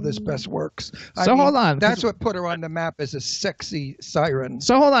of your mother's best works. Hold on. That's what put her on the map as a sexy siren.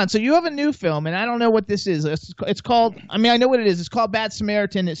 So hold on. So you have a new film, and I don't know what this is. It's called, I know what it is. It's called Bad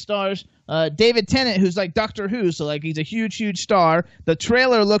Samaritan. It stars David Tennant, who's like Doctor Who. So he's a huge star. The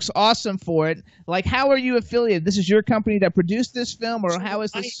trailer looks awesome for it. How are you affiliated? This is your company that produced this film, or how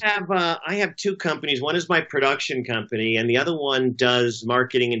is this? I have two companies. One is my production company, and the other one does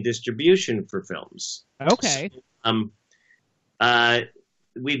marketing and distribution for films. Okay. So,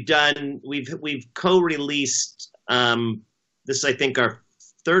 we've co-released this, I think, our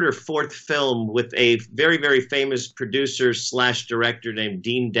third or fourth film with a very, very famous producer / director named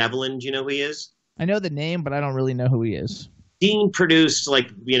Dean Devlin. Do you know who he is? I know the name, but I don't really know who he is. Dean produced,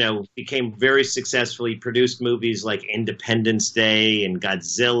 became very successful. He produced movies like Independence Day and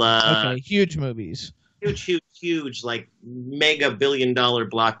Godzilla. Okay, huge movies. Huge, like mega billion-dollar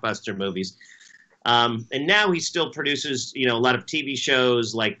blockbuster movies. And now he still produces, a lot of TV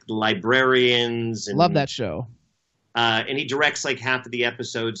shows like The Librarians. And, love that show. And he directs like half of the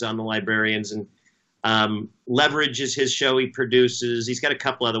episodes on The Librarians. And Leverage is his show he produces. He's got a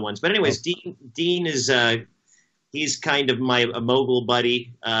couple other ones. But anyways, Dean is he's kind of a mogul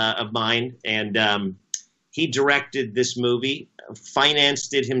buddy of mine. And he directed this movie,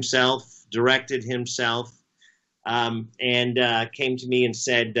 financed it himself, directed himself, and came to me and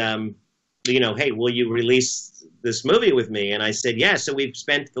said, hey, will you release this movie with me? And I said, yeah. So we've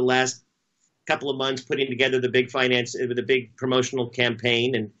spent the last couple of months putting together the big promotional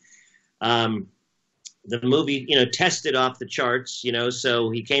campaign. And the movie, tested off the charts,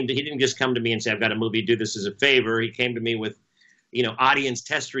 so he didn't just come to me and say, I've got a movie, do this as a favor. He came to me with, audience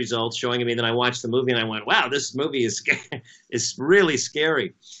test results showing me that I watched the movie and I went, wow, this movie is really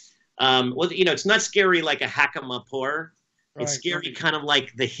scary. It's not scary like a hack 'em up horror. It's scary, kind of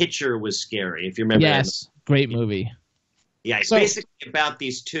like The Hitcher was scary, if you remember. Yes, great movie. Yeah, it's basically about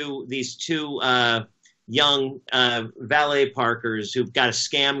these two young valet parkers who've got a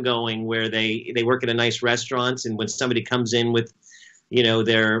scam going where they work at a nice restaurant, and when somebody comes in with,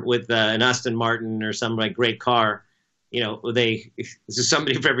 an Aston Martin or some great car, this is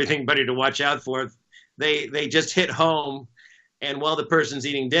somebody for everybody to watch out for. They just hit home, and while the person's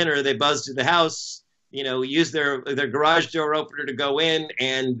eating dinner, they buzz to the house, use their garage door opener to go in,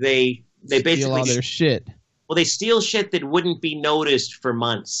 and they basically steal all their shit. Well, they steal shit that wouldn't be noticed for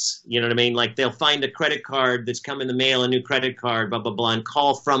months. You know what I mean? Like they'll find a credit card that's come in the mail, a new credit card, blah, blah, blah, and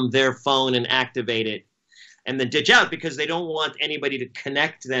call from their phone and activate it and then ditch out because they don't want anybody to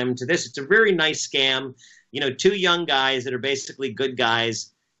connect them to this. It's a very nice scam. Two young guys that are basically good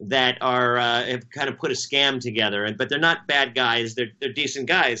guys that are have kind of put a scam together, but they're not bad guys. They're decent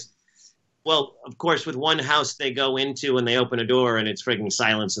guys. Well, of course, with one house they go into and they open a door and it's freaking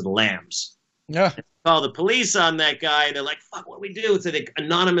Silence of the Lambs. Yeah. Call the police on that guy. They're like, fuck, what do we do? So they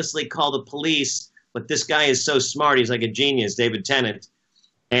anonymously call the police. But this guy is so smart. He's like a genius, David Tennant.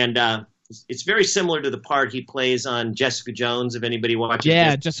 And it's very similar to the part he plays on Jessica Jones, if anybody watches.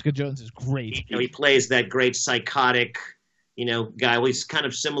 Yeah, Jessica Jones is great. He plays that great psychotic, guy. Well, he's kind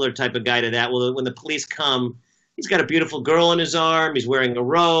of similar type of guy to that. Well, when the police come, he's got a beautiful girl in his arm. He's wearing a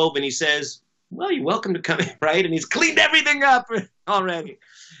robe. And he says, well, you're welcome to come in, right? And he's cleaned everything up already.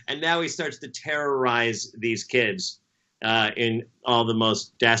 And now he starts to terrorize these kids in all the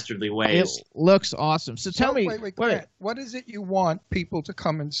most dastardly ways. It looks awesome. So tell me, wait, Grant, what is it you want people to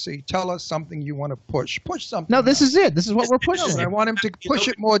come and see? Tell us something you want to push. Push something. No, this is it. This is what we're pushing. I want him to push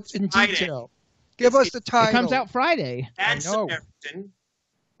it more in detail. Give us the title. It comes out Friday. Bad Samaritan.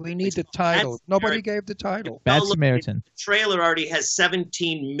 We need the title. Nobody gave the title. Bad Samaritan. The trailer already has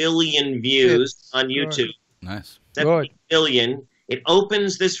 17 million views on YouTube. Nice. 17 million. It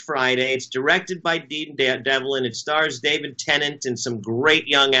opens this Friday. It's directed by Dean Devlin. It stars David Tennant and some great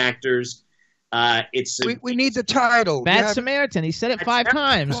young actors. We need the title. Bad Samaritan. He said it 5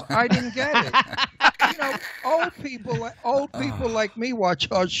 times. Well, I didn't get it. Old people like me watch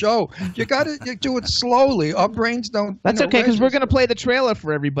our show. You got to do it slowly. Our brains don't. That's okay, because we're going to play the trailer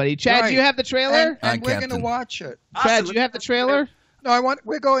for everybody. Chad, do you have the trailer? And we're going to watch it. Chad, do you have the trailer? No,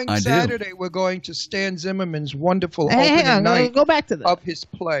 we're going Saturday. We're going to Stan Zimmerman's wonderful opening night. Go back to that. Of his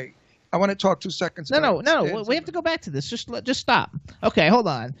play. I want to talk 2 seconds. No. We have to go back to this. Just stop. Okay, hold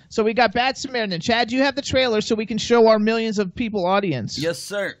on. So we got Bad Samaritan. Chad, do you have the trailer so we can show our millions of people audience? Yes,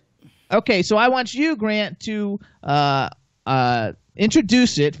 sir. Okay, so I want you, Grant, to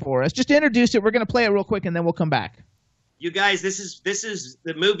introduce it for us. Just introduce it. We're going to play it real quick, and then we'll come back. You guys, this is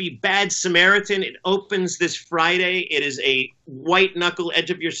the movie Bad Samaritan. It opens this Friday. It is a white-knuckle,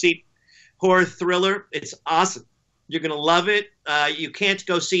 edge-of-your-seat horror thriller. It's awesome. You're going to love it. You can't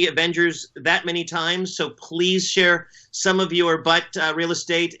go see Avengers that many times, so please share some of your real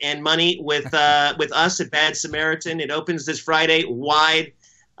estate and money with us at Bad Samaritan. It opens this Friday wide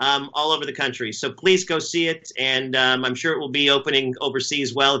all over the country. So please go see it, and I'm sure it will be opening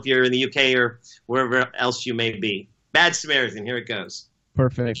overseas well if you're in the UK or wherever else you may be. Bad Samaritan, here it goes.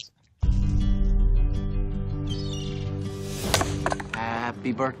 Perfect.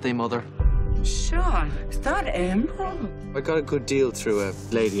 Happy birthday, Mother. Sean, is that Amber? I got a good deal through a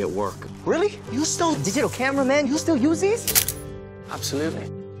lady at work. Really? You still digital cameraman? You still use these?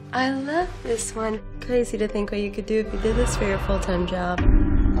 Absolutely. I love this one. Crazy to think what you could do if you did this for your full-time job.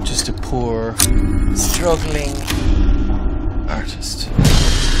 I'm just a poor, struggling artist.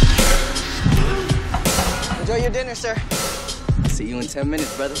 Enjoy your dinner, sir. See you in 10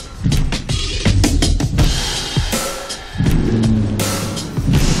 minutes, brother.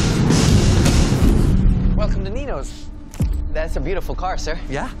 Welcome to Nino's. That's a beautiful car, sir.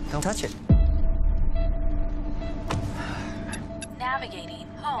 Yeah? Don't touch it. Navigating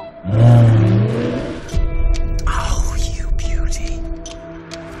home. Oh, you beauty.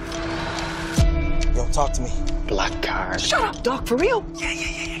 Yo, talk to me. Black card. Shut up, Doc, for real? Yeah.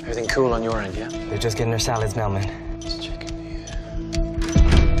 Everything cool on your end, yeah? They're just getting their salads now, man. Just checking here.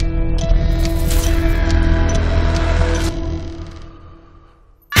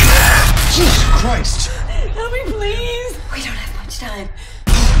 Jesus Christ! Help me, please. We don't have much time.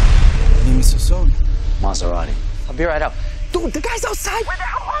 Name is Sasson. Maserati. I'll be right up. Dude, the guy's outside! Where the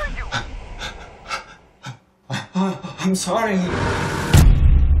hell are you? I'm sorry.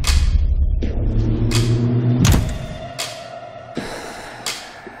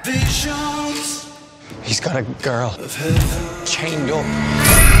 Visions. He's got a girl chained up.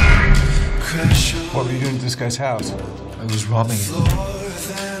 What were you doing at this guy's house? I was robbing him.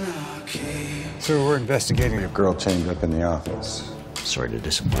 Sir, we're investigating a girl chained up in the office. Sorry to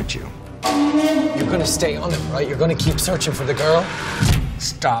disappoint you. You're gonna stay on it, right? You're gonna keep searching for the girl?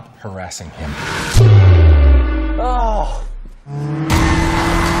 Stop harassing him. Oh!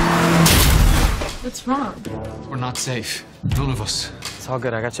 What's wrong? We're not safe. None of us. It's all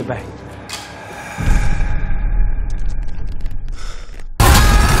good. I got your back.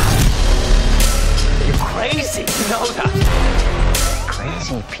 crazy. You know that.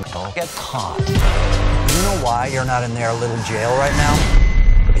 Crazy people get caught. You know why you're not in their little jail right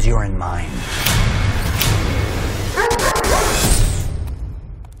now? Because you're in mine.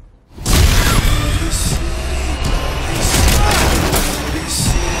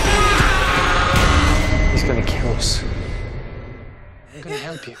 He's gonna kill us. I'm gonna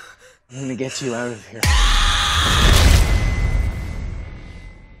help you. I'm gonna get you out of here.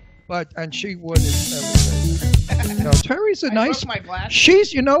 And she wouldn't everything. No, Terry's a nice. My glasses.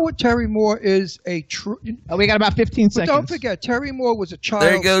 She's, you know what Terry Moore is a true. Oh, we got about 15 But seconds. don't forget, Terry Moore was a child.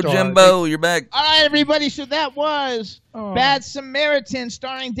 There you go, star. Jimbo. You're back. All right, everybody. So that was Oh. Bad Samaritan,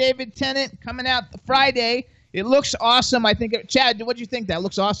 starring David Tennant, coming out Friday. It looks awesome. I think. Chad, what do you think? That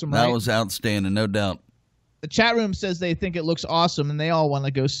looks awesome, right? That was outstanding, no doubt. The chat room says they think it looks awesome, and they all want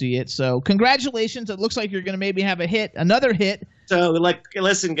to go see it. So congratulations. It looks like you're going to maybe have a hit, another hit. So,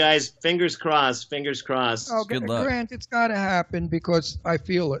 listen, guys, fingers crossed, fingers crossed. Oh, Grant, it's got to happen because I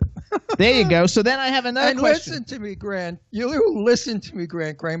feel it. There you go. So then I have another question. Listen to me, Grant. You listen to me,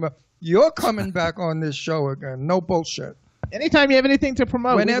 Grant Cramer. You're coming back on this show again. No bullshit. Anytime you have anything to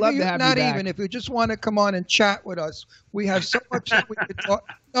promote, we'd love to have not you back. even if you just want to come on and chat with us, we have so much that we could talk.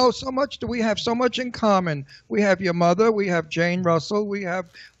 No, so much do we have so much in common. We have your mother, we have Jane Russell, we have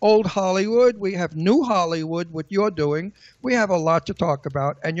old Hollywood, we have new Hollywood, what you're doing. We have a lot to talk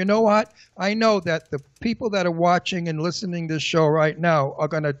about. And you know what? I know that the people that are watching and listening to this show right now are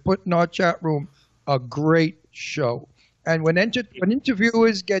going to put in our chat room a great show. And when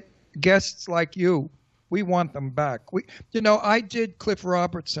interviewers get guests like you, we want them back. I did Cliff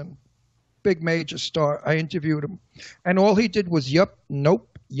Robertson, big major star. I interviewed him. And all he did was yup,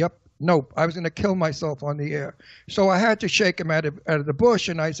 nope, yup, nope. I was going to kill myself on the air. So I had to shake him out of the bush,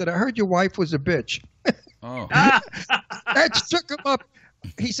 and I said, I heard your wife was a bitch. Oh. That took him up.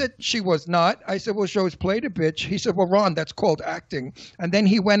 He said she was not. I said, well, she was played a bitch. He said, well, Ron, that's called acting. And then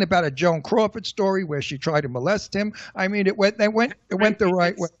he went about a Joan Crawford story where she tried to molest him. I mean, it went the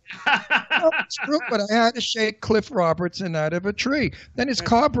right way. No, it's true, but I had to shake Cliff Robertson out of a tree. Then his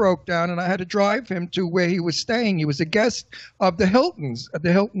car broke down, and I had to drive him to where he was staying. He was a guest of the Hiltons,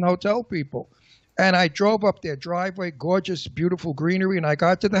 the Hilton Hotel people. And I drove up their driveway, gorgeous, beautiful greenery, and I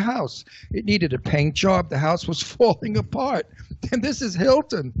got to the house. It needed a paint job. The house was falling apart. And this is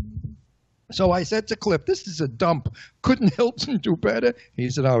Hilton. So I said to Cliff, this is a dump. Couldn't Hilton do better? He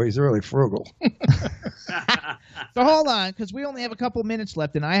said, oh, he's really frugal. So hold on, because we only have a couple minutes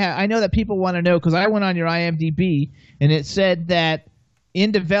left, and I know that people want to know, because I went on your IMDb, and it said that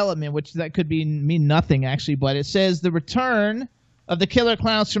in development, which that could mean nothing, actually, but it says the return of the Killer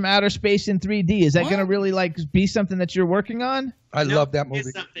Klowns from Outer Space in 3D. Is that going to really be something that you're working on? I love that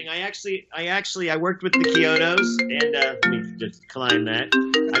movie. Something. I worked with the Kyotos, and let me just climb that.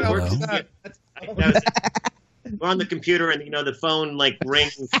 I worked. We're on the computer, and the phone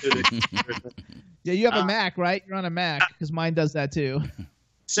rings to the. Yeah, you have a Mac, right? You're on a Mac, because mine does that too.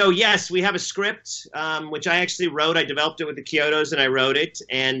 So yes, we have a script, which I actually wrote. I developed it with the Kyotos, and I wrote it.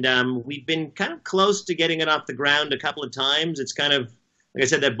 And we've been kind of close to getting it off the ground a couple of times. It's kind of, like I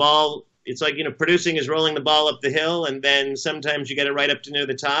said, that ball. It's like, producing is rolling the ball up the hill, and then sometimes you get it right up to near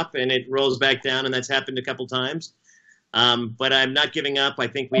the top, and it rolls back down, and that's happened a couple times. But I'm not giving up. I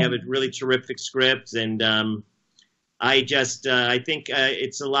think we have a really terrific script, and I think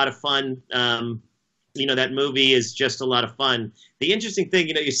it's a lot of fun. That movie is just a lot of fun. The interesting thing,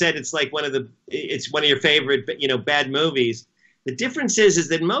 you said it's one of your favorite, bad movies. The difference is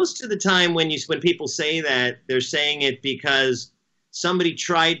that most of the time when people say that, they're saying it because somebody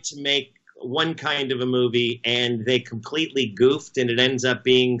tried to make one kind of a movie and they completely goofed and it ends up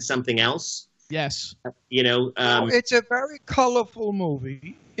being something else. Yes. It's a very colorful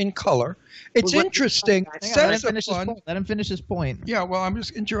movie in color. It's interesting. Let him finish his point. Yeah, well, I'm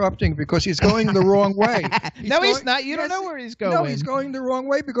just interrupting because he's going the wrong way. He's not. You don't know where he's going. No, he's going the wrong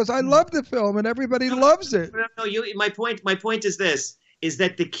way because I love the film and everybody loves it. No, my point is this, is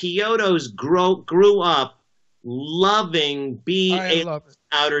that the Kyotos grew up loving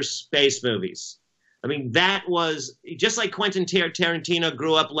outer space movies. I mean, that was just like Quentin Tarantino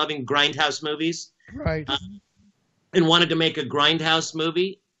grew up loving grindhouse movies. Right. And wanted to make a grindhouse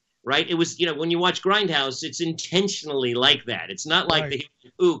movie, right? It was, when you watch Grindhouse, it's intentionally like that. It's not like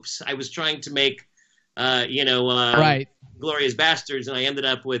oops, I was trying to make, right. Glorious Bastards, and I ended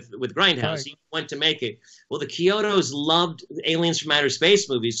up with Grindhouse. Right. He went to make it. Well, the Kyotos loved Aliens from Outer Space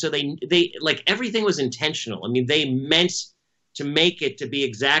movies, so they everything was intentional. I mean, they meant to make it to be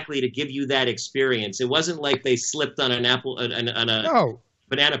exactly to give you that experience. It wasn't like they slipped on an apple on a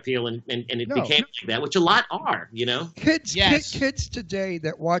banana peel and it became like that, which a lot are, Kids today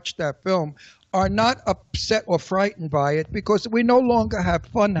that watch that film are not upset or frightened by it because we no longer have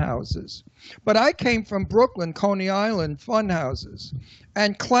fun houses. But I came from Brooklyn, Coney Island, fun houses.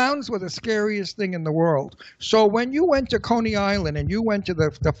 And clowns were the scariest thing in the world. So when you went to Coney Island and you went to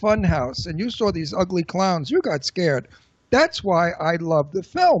the fun house and you saw these ugly clowns, you got scared. That's why I love the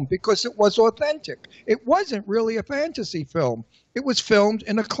film, because it was authentic. It wasn't really a fantasy film. It was filmed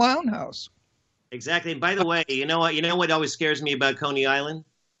in a clown house. Exactly. And by the way, you know what? You know what always scares me about Coney Island?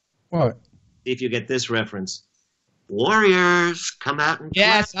 What? See if you get this reference. Warriors, come out and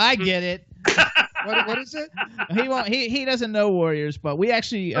Yes, play. I get it. What is it? He won't. He doesn't know Warriors, but we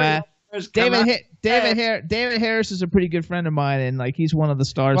actually. David Harris is a pretty good friend of mine, and like he's one of the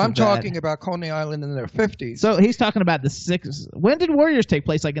stars. Well, I'm of that. talking about Coney Island in their 50s. So he's talking about the 60s. When did Warriors take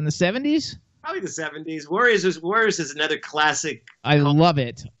place? Like in the 70s? Probably the 70s. Warriors is another classic. I love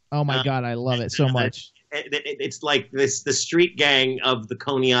it. Oh my God, I love it so much. It's like the street gang of the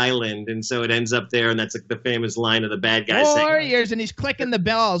Coney Island, and so it ends up there, and that's like the famous line of the bad guy saying, Warriors, and he's clicking the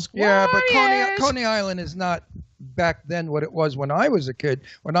bells. Yeah, Warriors! but Coney Island is not back then what it was when I was a kid.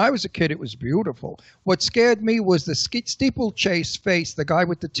 When I was a kid, it was beautiful. What scared me was the steeplechase face, the guy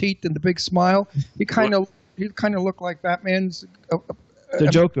with the teeth and the big smile. He kind of looked like Batman's the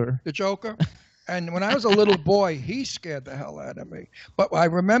Joker. The Joker. And when I was a little boy, he scared the hell out of me. But I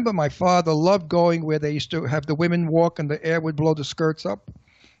remember my father loved going where they used to have the women walk and the air would blow the skirts up.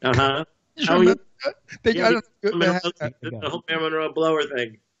 Uh-huh. The whole Marilyn Monroe blower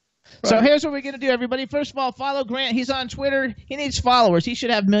thing. So here's what we're going to do, everybody. First of all, follow Grant. He's on Twitter. He needs followers. He should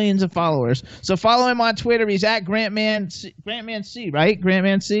have millions of followers. So follow him on Twitter. He's at Grantman C, right?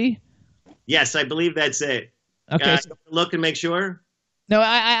 Grantman C? Yes, I believe that's it. Okay. Look and make sure. No,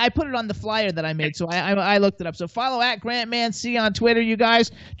 I put it on the flyer that I made, so I looked it up. So follow at Grantman C on Twitter, you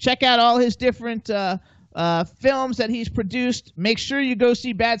guys. Check out all his different films that he's produced. Make sure you go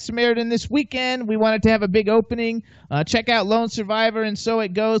see Bad Samaritan this weekend. We wanted to have a big opening. Check out Lone Survivor and So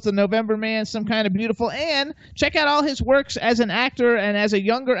It Goes, The November Man, Some Kind of Beautiful. And check out all his works as an actor and as a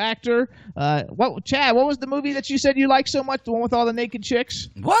younger actor. Chad, what was the movie that you said you liked so much, the one with all the naked chicks?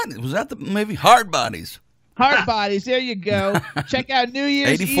 What? Was that the movie Hard Bodies? Hard Bodies, there you go. Check out New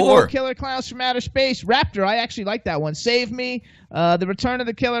Year's 84. Evil, Killer Clowns from Outer Space. Raptor, I actually like that one. Save Me, The Return of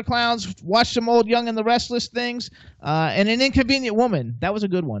the Killer Clowns. Watch some old Young and the Restless things. And An Inconvenient Woman. That was a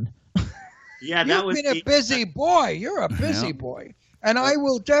good one. Yeah, that was. You've been a busy boy. You're a busy boy. And I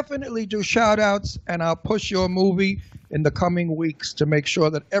will definitely do shout-outs, and I'll push your movie in the coming weeks to make sure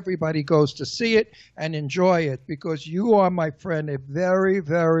that everybody goes to see it and enjoy it, because you are, my friend, a very,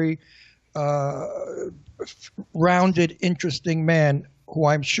 very rounded, interesting man who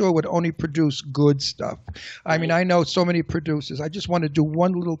I'm sure would only produce good stuff. I mean, I know so many producers. I just want to do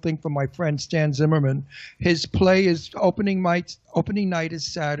one little thing for my friend Stan Zimmerman. His play is opening night is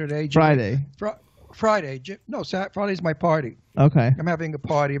Saturday. Friday. Friday. No, Friday's my party. Okay. I'm having a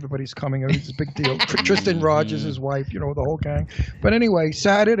party. Everybody's coming. It's a big deal. Tristan Rogers, his wife, the whole gang. But anyway,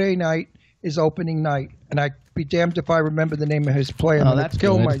 Saturday night is opening night, and I'd be damned if I remember the name of his play. I'm going to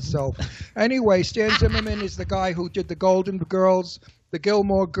kill myself. Anyway, Stan Zimmerman is the guy who did the Golden Girls, the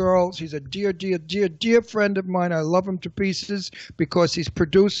Gilmore Girls. He's a dear, dear, dear, dear friend of mine. I love him to pieces because he's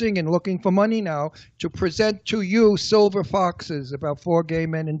producing and looking for money now to present to you Silver Foxes, about 4 gay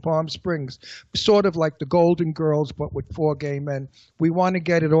men in Palm Springs, sort of like the Golden Girls, but with 4 gay men. We want to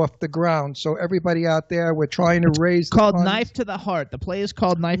get it off the ground. So everybody out there, we're trying to raise the called funds. Knife to the Heart. The play is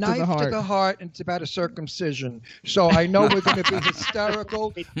called Knife to the Heart. Knife to the Heart, and it's about a circumcision. So I know we're going to be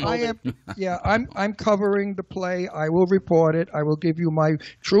hysterical. I'm covering the play. I will report it. I will give you my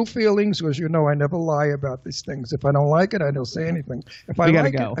true feelings, because I never lie about these things. If I don't like it, I don't say anything. If I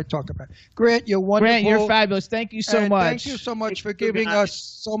like it, I talk about it. Grant, you're wonderful. Grant, you're fabulous. Thank you so much. Thank you so much for giving us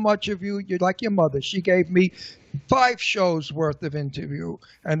so much of you. You're like your mother. She gave me 5 shows worth of interview,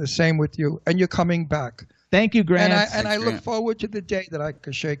 and the same with you. And you're coming back. Thank you, Grant. And I look forward to the day that I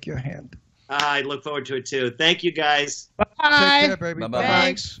can shake your hand. I look forward to it too. Thank you, guys. Bye. Take care, baby. Bye-bye.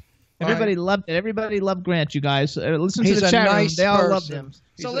 Thanks. Everybody loved it. Everybody loved Grant, you guys. Listen He's to the a chat room. nice They all person. loved him.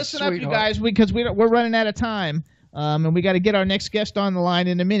 He's So a listen up, you sweetheart. guys, because we're running out of time. And we got to get our next guest on the line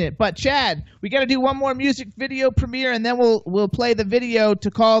in a minute. But Chad, we got to do one more music video premiere, and then we'll play the video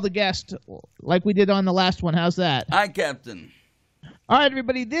to call the guest, like we did on the last one. How's that? Hi, Captain. All right,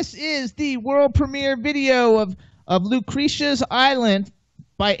 everybody. This is the world premiere video of Lucretia's Island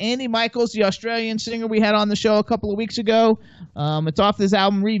by Andy Michaels, the Australian singer we had on the show a couple of weeks ago. It's off this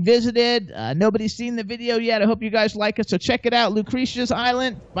album Revisited. Nobody's seen the video yet. I hope you guys like it, so check it out. Lucretia's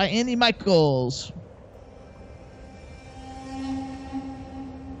Island by Andy Michaels.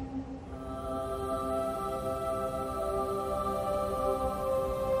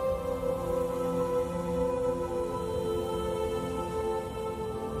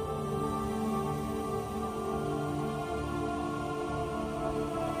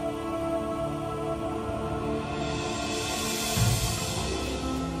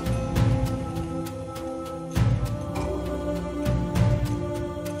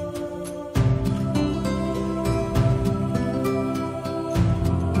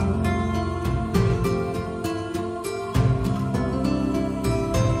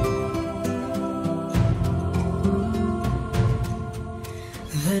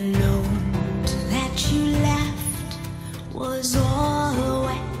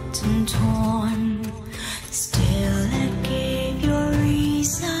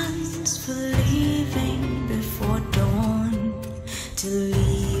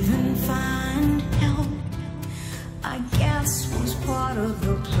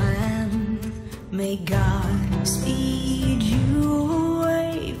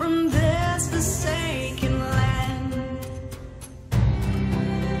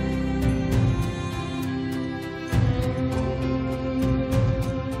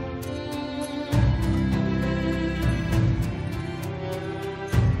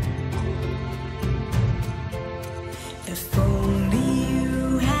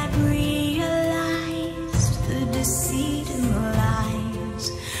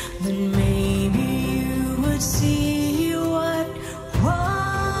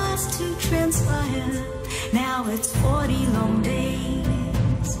 transpired. Now it's 40 long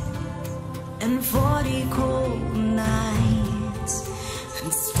days and 40 cold nights,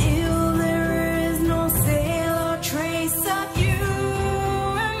 and still there is no sail or trace of you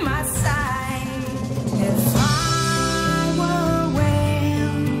in my sight. If I were a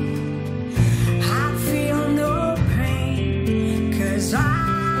whale, I'd feel no pain, 'cause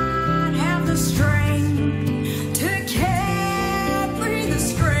I'd have the strength to carry the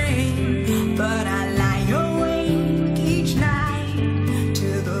strain. But I lie awake each night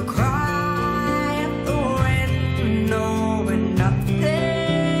to the cry of the wind, knowing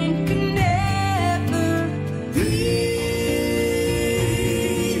nothing can ever be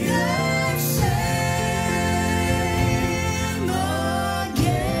the same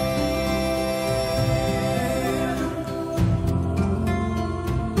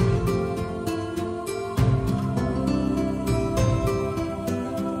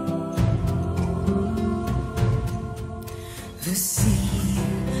The sea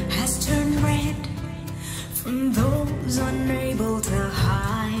has turned red from those unable to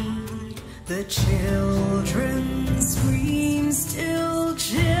hide. The children's screams still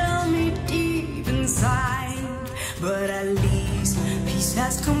chill me deep inside. But at least peace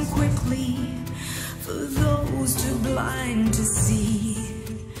has come quickly for those too blind to see.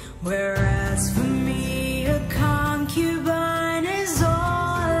 Whereas for me, a concubine is all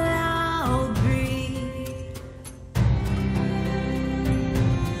I'll be.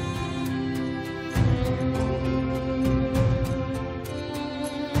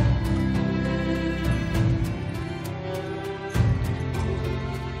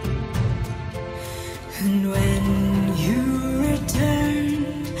 And when you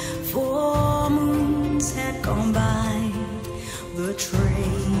returned, 4 moons had gone by. The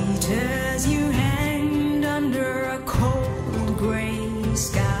traitors you hanged under a cold gray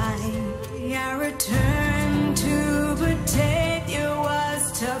sky. I returned to Batavia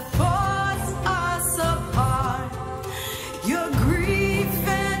was to force us apart. Your grief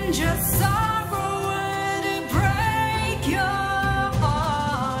and your sorrow were to break your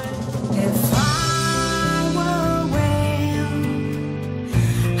heart. If I were a whale,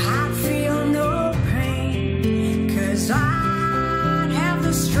 I'd feel no pain, 'cause I'd have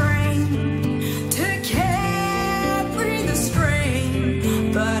the strength to carry the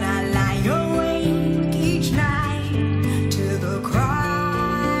strain. But I lie awake each night to the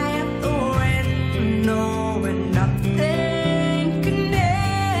cry of the wind, knowing nothing can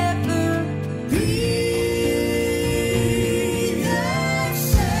ever be the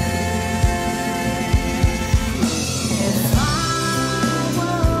same. If I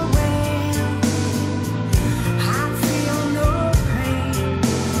were a whale, I'd feel no pain,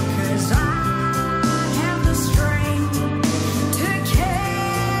 'cause I have the strength to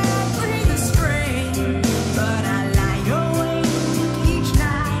carry the strain. But I lie awake each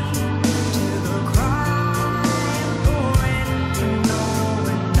night to the cry of the wind,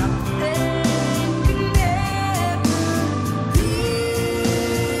 knowing nothing can ever be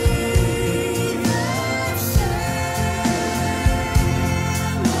the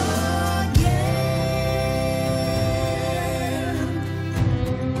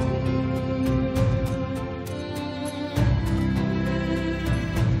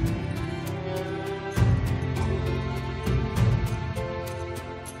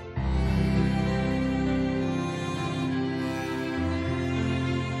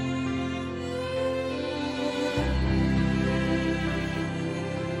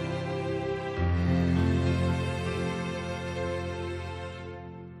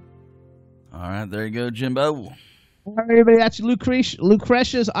All right, there you go, Jimbo. All right, everybody, that's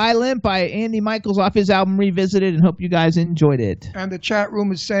Lucretia's Island by Andy Michaels off his album Revisited, and hope you guys enjoyed it. And the chat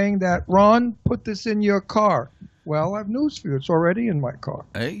room is saying that, Ron, put this in your car. Well, I have news for you. It's already in my car.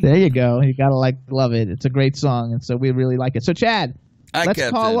 Hey. There you go. You gotta love it. It's a great song, and so we really like it. So, Chad,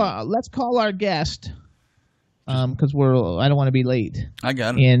 let's call our guest, because I don't want to be late. I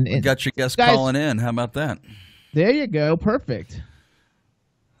got it. And we got your guest guys, calling in. How about that? There you go. Perfect.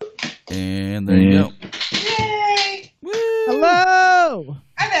 And there you go. Yay! Hello.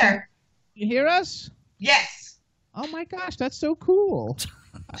 Hi there. You hear us? Yes. Oh my gosh, that's so cool.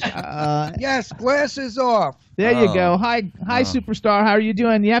 Yes, glasses off. There you go. Hi, superstar. How are you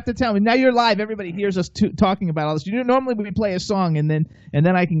doing? You have to tell me. Now you're live. Everybody hears us talking about all this. Normally we play a song and then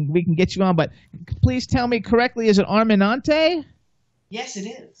we can get you on. But please tell me correctly. Is it Armenante? Yes, it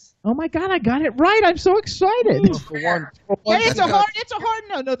is. Oh my God, I got it right. I'm so excited. Hey, it's a hard.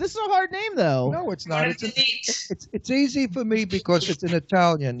 No. This is a hard name though. No, it's not. It's easy for me because it's an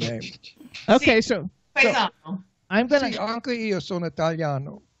Italian name. Okay, so I'm gonna. Sì, anche io sono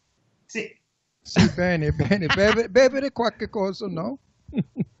italiano. See, bene, bene. Bevere qualche cosa, no?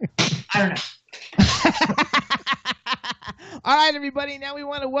 I don't know. All right, everybody. Now we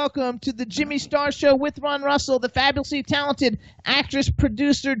want to welcome to the Jimmy Star Show with Ron Russell, the fabulously talented actress,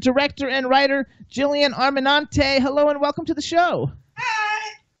 producer, director, and writer, Jillian Armenante. Hello and welcome to the show. Hi.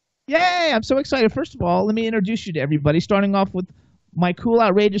 Yay! I'm so excited. First of all, let me introduce you to everybody, starting off with my cool,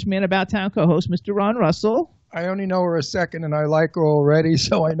 outrageous man about town co-host, Mr. Ron Russell. I only know her a second, and I like her already,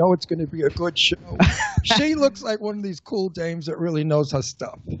 so I know it's going to be a good show. She looks like one of these cool dames that really knows her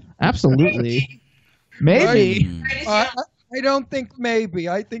stuff. Absolutely. Maybe. Right? I don't think maybe.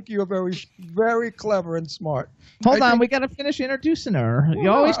 I think you're very, very clever and smart. Hold on, we got to finish introducing her.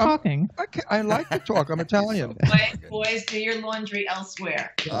 You're always talking. I like to talk. I'm Italian. Boys, do your laundry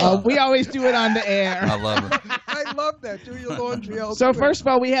elsewhere. We always do it on the air. I love it. I love that. Do your laundry elsewhere. So first of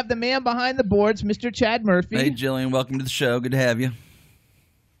all, we have the man behind the boards, Mr. Chad Murphy. Hey, Jillian, welcome to the show. Good to have you.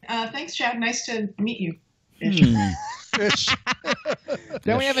 Thanks, Chad. Nice to meet you. Fish.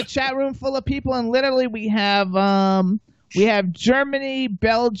 Then we have a chat room full of people, and literally we have Germany,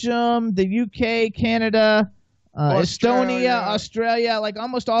 Belgium, the UK, Canada, Estonia, Australia. Like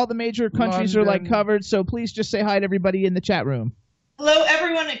almost all the major countries are like covered. So please just say hi to everybody in the chat room. Hello,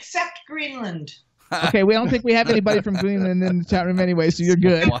 everyone except Greenland. Okay, we don't think we have anybody from Greenland in the chat room anyway, so you're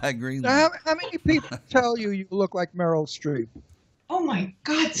good. Why Greenland? How many people tell you look like Meryl Streep? Oh my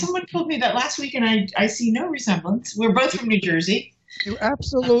God! Someone told me that last week, and I see no resemblance. We're both from New Jersey. You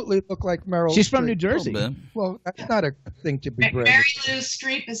absolutely look like Meryl She's Streep. from New Jersey. Well, that's not a thing to be brave. Mary Lou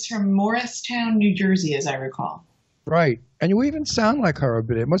Streep is from Morristown, New Jersey, as I recall. Right. And you even sound like her a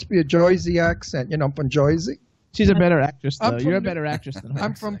bit. It must be a Jersey accent. You know, I'm from Jersey. She's a better actress, though. You're a better actress than her.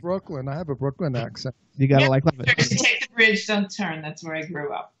 I'm from Brooklyn. I have a Brooklyn accent. You gotta love it. Jersey, take the bridge, don't turn. That's where I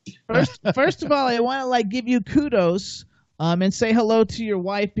grew up. First of all, I want to give you kudos and say hello to your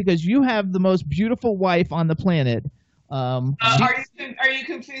wife because you have the most beautiful wife on the planet. Are you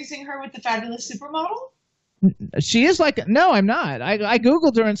confusing her with the fabulous supermodel? She is no, I'm not. I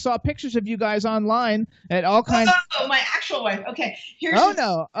Googled her and saw pictures of you guys online at all kinds. Oh, my actual wife. Okay.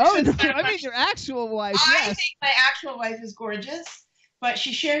 I mean your actual wife. I Yes. think my actual wife is gorgeous, but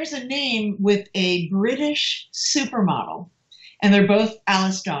she shares a name with a British supermodel, and they're both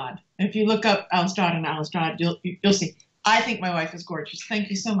Alice Dodd. And if you look up Alice Dodd and Alice Dodd, you'll see. I think my wife is gorgeous.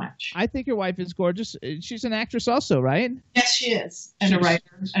 Thank you so much. I think your wife is gorgeous. She's an actress also, right? Yes, she is. And a writer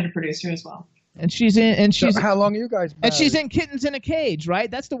and a producer as well. And she's in So how long are you guys married? and she's in Kittens in a Cage,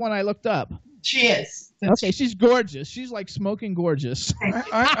 right? That's the one I looked up. She is. Okay, she's gorgeous. She's like smoking gorgeous.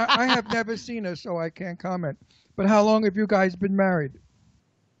 I have never seen her, so I can't comment. But how long have you guys been married?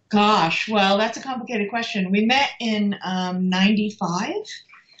 Gosh, well, that's a complicated question. We met in 95,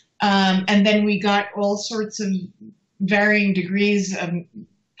 and then we got all sorts of varying degrees of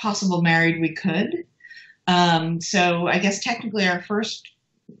possible married we could. So I guess technically our first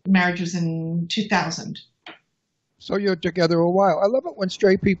marriage was in 2000. So you're together a while. I love it when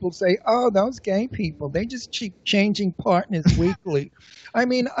straight people say, oh, those gay people, they just keep changing partners weekly. I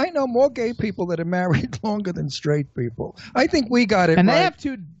mean, I know more gay people that are married longer than straight people. I think we got it And right. they have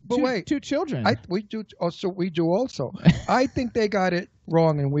two children. We do also. I think they got it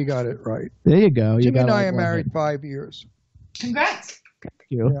wrong and we got it right. There you go. Jimmy and I are married 5 years. Congrats. Thank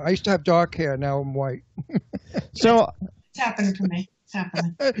you. Yeah, I used to have dark hair. Now I'm white. So It's happening to me. It's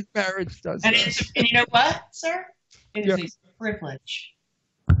happening. Marriage does And, that. and you know what, sir? It is a privilege.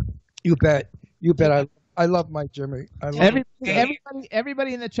 You bet. I love my Jimmy. I love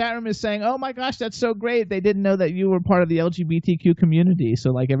everybody in the chat room is saying, "Oh my gosh, that's so great!" They didn't know that you were part of the LGBTQ community,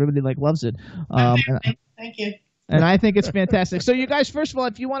 so everybody loves it. Thank you. And I think it's fantastic. So you guys, first of all,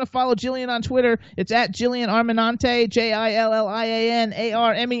 if you want to follow Jillian on Twitter, it's at Jillian Armenante,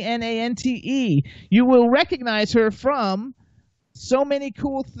 JillianArmenante. You will recognize her from so many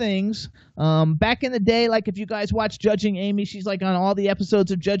cool things. Back in the day, if you guys watch Judging Amy, she's on all the episodes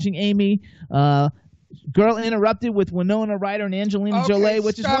of Judging Amy. Girl Interrupted with Winona Ryder and Angelina Jolie,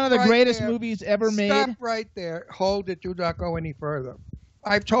 which is one of the greatest movies ever made. Stop right there. Hold it. Do not go any further.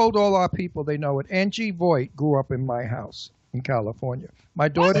 I've told all our people they know it. Angie Voight grew up in my house in California. My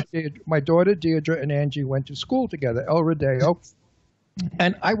daughter Deirdre and Angie went to school together, El Rodeo.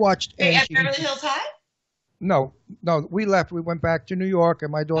 And I watched Angie. At Beverly Hills High? No, we left. We went back to New York,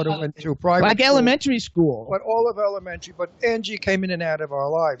 and my daughter went to private school. Elementary school. But all of elementary. But Angie came in and out of our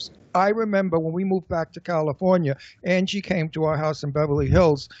lives. I remember when we moved back to California, Angie came to our house in Beverly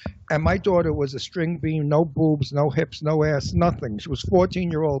Hills, and my daughter was a string bean, no boobs, no hips, no ass, nothing. She was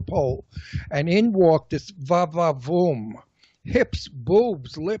 14-year-old pole. And in walked this va-va-voom. hips,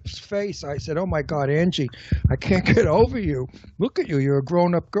 boobs, lips, face. I said, "Oh my God, Angie, I can't get over you. Look at you. You're a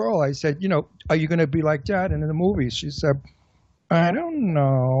grown-up girl." I said, "Are you going to be like that in the movies?" She said, "I don't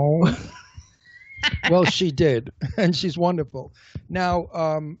know." Well, she did, and she's wonderful. Now,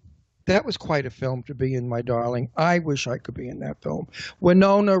 that was quite a film to be in, my darling. I wish I could be in that film.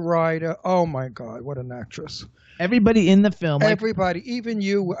 Winona Ryder, oh my God, what an actress. Everybody in the film. Everybody, even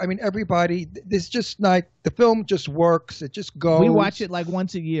you. I mean, everybody. There's just like the film just works. It just goes. We watch it like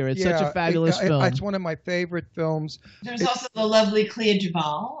once a year. It's such a fabulous film. It's one of my favorite films. There's also the lovely Clea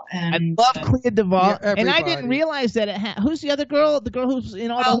Duvall. And, I love Clea Duvall. Yeah, and I didn't realize that it who's the other girl? The girl who's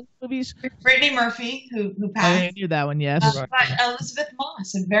in all the movies? Brittany Murphy, who passed. I knew that one, yes. But Elizabeth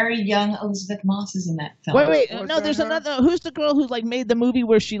Moss, a very young Elizabeth Moss is in that film. Wait. No, there's another. Who's the girl who like made the movie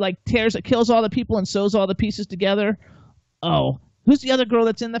where she like kills all the people and sews all the pieces together? Oh, who's the other girl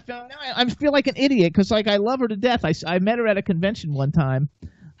that's in the film? Now I feel like an idiot because like I love her to death. I met her at a convention one time.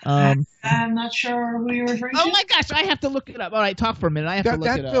 I'm not sure who you're referring to. Oh my gosh, I have to look it up. All right, talk for a minute. I have to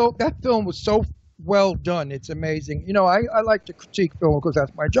look it up. That film was so well done. It's amazing. I like to critique film because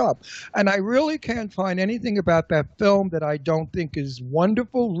that's my job. And I really can't find anything about that film that I don't think is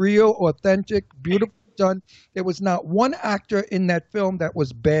wonderful, real, authentic, beautiful done. There was not one actor in that film that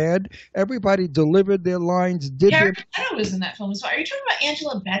was bad. Everybody delivered their lines. Jared Leto was in that film as well. Are you talking about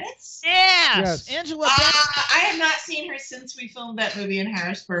Angela Bennett? Yes. Angela Bennett. I have not seen her since we filmed that movie in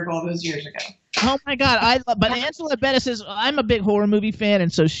Harrisburg all those years ago. Oh my God! But Angela Bennett says I'm a big horror movie fan,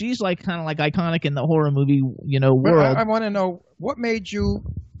 and so she's like kind of like iconic in the horror movie world. I want to know what made you.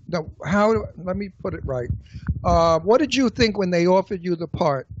 Let me put it right. What did you think when they offered you the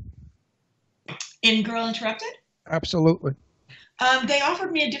part? In Girl Interrupted? Absolutely. They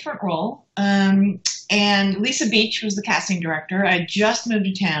offered me a different role, and Lisa Beach was the casting director. I just moved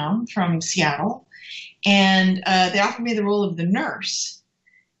to town from Seattle, and they offered me the role of the nurse.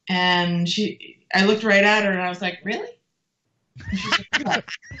 And I looked right at her, and I was like, "Really?" And she's like, "What?"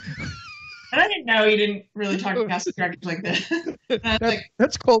 And I didn't know you didn't really talk to casting directors like that.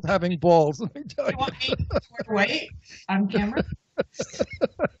 That's called having balls. Let me tell you. You want me to wear white on camera?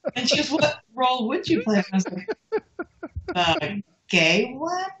 And she goes, "What role would you play?" And I was like, "The gay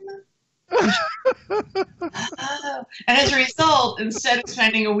one?" And as a result, instead of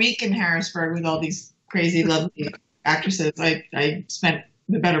spending a week in Harrisburg with all these crazy, lovely actresses, I spent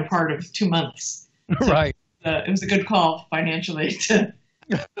the better part of 2 months. So, right. It was a good call financially to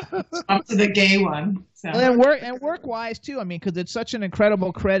up to the gay one. So. And work wise too. I mean, because it's such an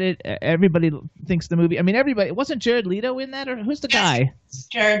incredible credit. Everybody thinks the movie. I mean, everybody. Wasn't Jared Leto in that, or who's the guy?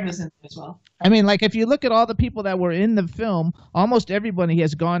 Jared was in it as well. I mean, like if you look at all the people that were in the film, almost everybody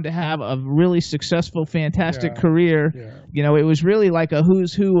has gone to have a really successful, fantastic career. Yeah. It was really like a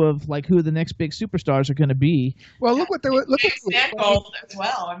who's who of like who the next big superstars are going to be. Well, look what they were. Look at Mangold as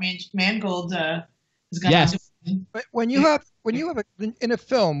well. I mean, Mangold is going to. But when you have in a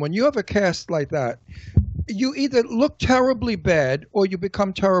film, when you have a cast like that, you either look terribly bad or you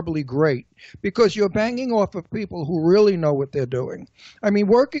become terribly great because you're banging off of people who really know what they're doing. I mean,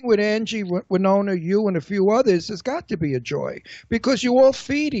 working with Angie, Winona, you, and a few others has got to be a joy because you all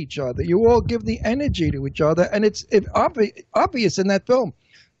feed each other. You all give the energy to each other, and it's obvious in that film.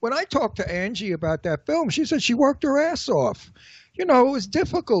 When I talked to Angie about that film, she said she worked her ass off. It was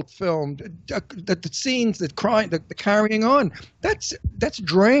difficult filmed. The scenes, the crying, the carrying on. That's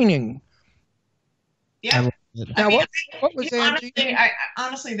draining. Yeah. Now, what was Angie?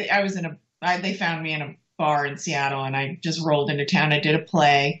 Honestly, they found me in a bar in Seattle, and I just rolled into town. I did a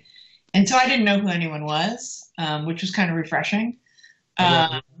play, and so I didn't know who anyone was, which was kind of refreshing.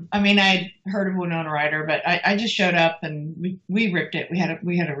 I mean, I'd heard of Winona Ryder, but I just showed up, and we ripped it. We had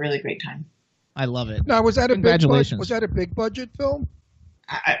a really great time. I love it. Now, was that a Congratulations. was that a big budget film?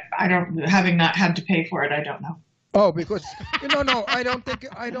 I don't, having not had to pay for it, I don't know. Oh, because no, I don't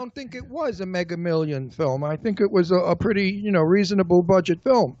think it was a mega million film. I think it was a pretty reasonable budget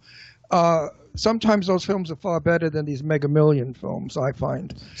film. Sometimes those films are far better than these mega million films, I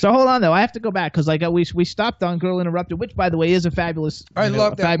find. So hold on though, I have to go back because we stopped on Girl Interrupted, which by the way is a fabulous. I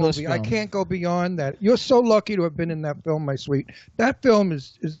love that movie. Film. I can't go beyond that. You're so lucky to have been in that film, my sweet. That film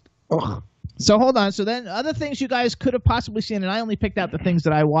is. Ugh. So hold on. So then other things you guys could have possibly seen, and I only picked out the things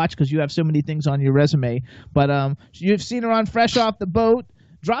that I watched because you have so many things on your resume. But you've seen her on Fresh Off the Boat,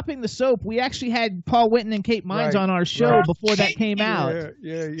 Dropping the Soap. We actually had Paul Whitten and Kate Mines on our show before that came out.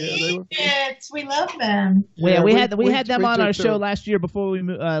 Yeah. We love them. Yeah, we had them on our show last year before we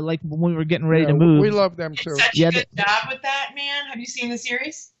when we were getting ready to move. We love them too. Such a good job with that, man. Have you seen the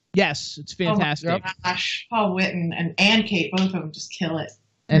series? Yes, it's fantastic. Oh my gosh, Paul Whitten and Kate, both of them just kill it.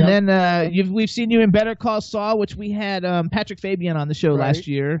 And then we've seen you in Better Call Saul, which we had Patrick Fabian on the show last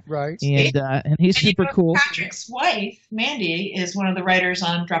year. Right. And he's super cool. Patrick's wife, Mandy, is one of the writers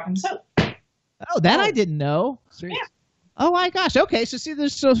on Dropping Soap. Oh, that I didn't know. Yeah. Oh my gosh. Okay, so see,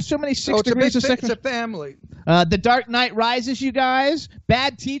 there's so many six degrees of It's a family. The Dark Knight Rises, you guys.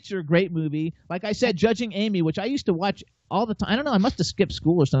 Bad Teacher, great movie. Like I said, Judging Amy, which I used to watch all the time. I don't know. I must have skipped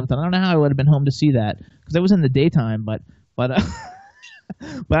school or something. I don't know how I would have been home to see that because it was in the daytime. But but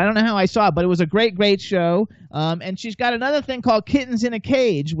I don't know how I saw it. But it was a great show. And she's got another thing called Kittens in a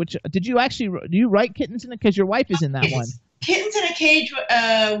Cage. Which do you write Kittens in a Cage? Your wife is in that one. Kittens in a Cage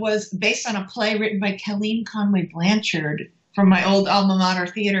was based on a play written by Colleen Conway Blanchard from my old alma mater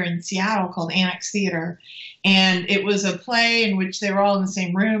theater in Seattle called Annex Theater. And it was a play in which they were all in the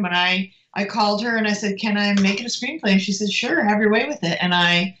same room. And I called her and I said, can I make it a screenplay? And she said, sure, have your way with it. And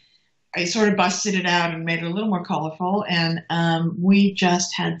I sort of busted it out and made it a little more colorful. And we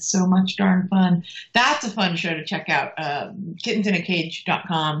just had so much darn fun. That's a fun show to check out.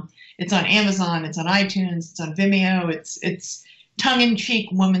 Kittensinacage.com. It's on Amazon. It's on iTunes. It's on Vimeo. It's tongue-in-cheek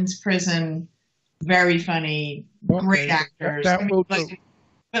woman's prison. Very funny. Great actors.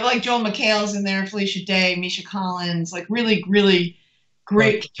 But like Joel McHale's in there, Felicia Day, Misha Collins, like really, really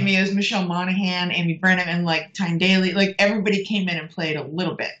great cameos. Michelle Monaghan, Amy Brennan, and like Tyne Daly. Like everybody came in and played a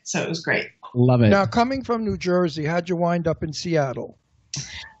little bit, so it was great. Love it. Now, coming from New Jersey, how'd you wind up in Seattle?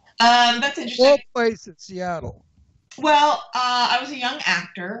 That's interesting. What place in Seattle? Well, I was a young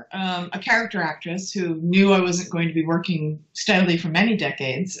actor, a character actress who knew I wasn't going to be working steadily for many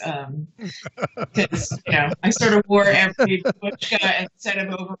decades. Because, I sort of wore every bushka and set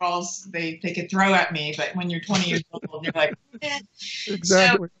of overalls they could throw at me. But when you're 20 years old, you're like, eh.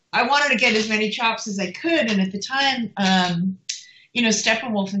 Exactly. So I wanted to get as many chops as I could. And at the time,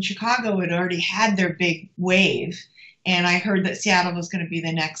 Steppenwolf in Chicago had already had their big wave. And I heard that Seattle was going to be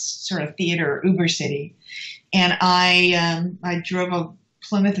the next sort of theater Uber city. And I drove a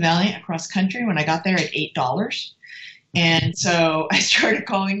Plymouth Valiant across country when I got there at $8. And so I started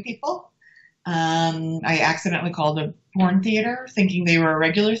calling people. I accidentally called a porn theater thinking they were a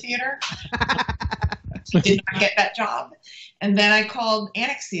regular theater. Did not get that job. And then I called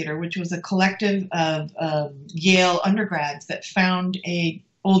Annex Theater, which was a collective of Yale undergrads that found a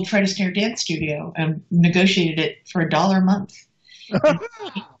old Fred Astaire dance studio and negotiated it for $1 a month.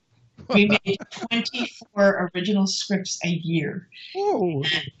 We made 24 original scripts a year. Ooh.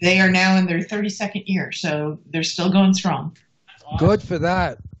 They are now in their 32nd year, so they're still going strong. Good for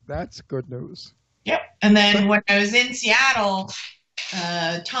that. That's good news. Yep. And then when I was in Seattle,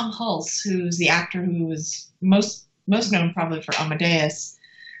 Tom Hulse, who's the actor who was most known probably for Amadeus,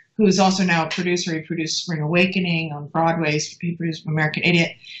 who is also now a producer. He produced Spring Awakening on Broadway. He produced American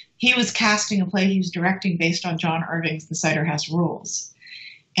Idiot. He was casting a play he was directing based on John Irving's The Cider House Rules.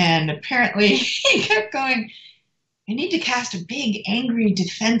 And apparently he kept going, I need to cast a big, angry,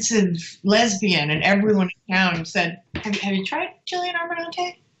 defensive lesbian. And everyone in town said, have you tried Jillian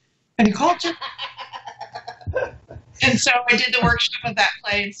Armenante? Have you called her? And so I did the workshop of that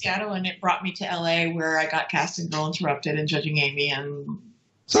play in Seattle, and it brought me to LA, where I got cast in Girl Interrupted and Judging Amy. And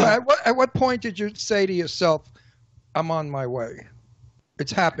so at what point did you say to yourself, I'm on my way?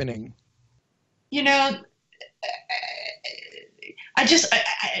 It's happening. I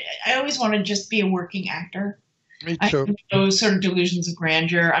always want to just be a working actor. Me too. I have those sort of delusions of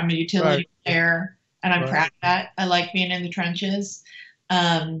grandeur. I'm a utility player, and I'm proud of that. I like being in the trenches.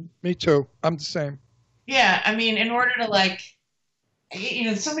 Me too. I'm the same. Yeah, I mean, in order to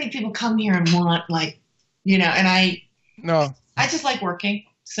so many people come here and want and I just like working.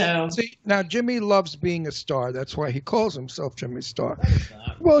 So see, now Jimmy loves being a star. That's why he calls himself Jimmy Star.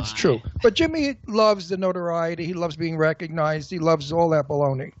 Well, it's true. But Jimmy loves the notoriety. He loves being recognized. He loves all that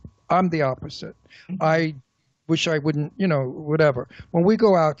baloney. I'm the opposite. I wish I wouldn't, whatever. When we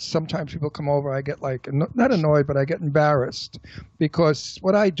go out, sometimes people come over. I get not annoyed, but I get embarrassed because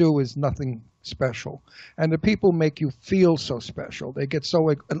what I do is nothing special. And the people make you feel so special. They get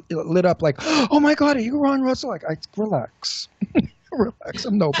so lit up like, oh my God, are you Ron Russell? Relax. Relax,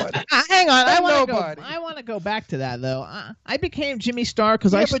 I'm nobody. Hang on, I want to go back to that though. I became Jimmy Star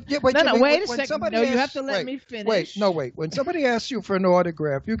because wait a second. No, you have to let me finish. Wait. When somebody asks you for an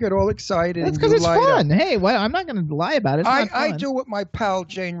autograph, you get all excited. That's because it's fun. Hey, I'm not going to lie about it. I do what my pal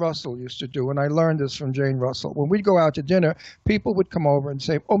Jane Russell used to do, and I learned this from Jane Russell. When we'd go out to dinner, people would come over and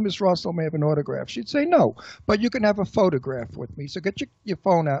say, "Oh, Miss Russell may have an autograph." She'd say, "No, but you can have a photograph with me." So get your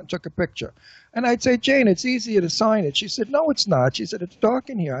phone out and took a picture. And I'd say, "Jane, it's easier to sign it." She said, "No, it's not." She said, "It's dark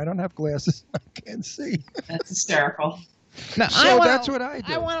in here. I don't have glasses. I can't see." That's hysterical. No, So that's what I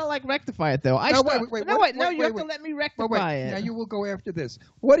do. I want to like rectify it though. You have to let me rectify it. Now you will go after this.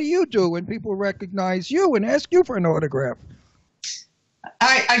 What do you do when people recognize you and ask you for an autograph?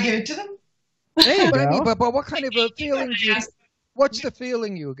 I give it to them. There you But, go. I mean, but what kind of a feeling do you? What's the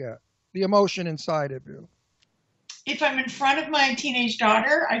feeling you get? The emotion inside of you. If I'm in front of my teenage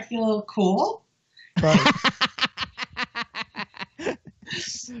daughter, I feel cool. Right.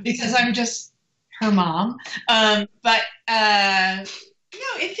 Because I'm just her mom. But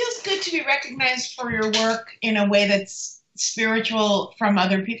it feels good to be recognized for your work in a way that's spiritual from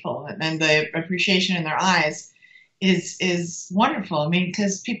other people, and the appreciation in their eyes is wonderful. I mean,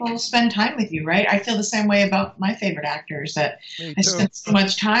 because people spend time with you, right? I feel the same way about my favorite actors, that I spend so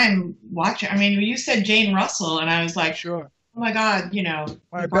much time watching. I mean, you said Jane Russell, and I was like, sure. Oh my God,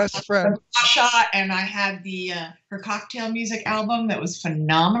 my best friend. Shot, and I had the her cocktail music album that was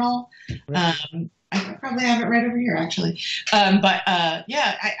phenomenal. I probably have it right over here, actually. I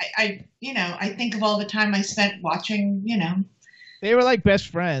think of all the time I spent watching. They were like best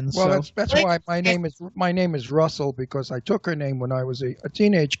friends. Well, so. that's why my name is Russell, because I took her name when I was a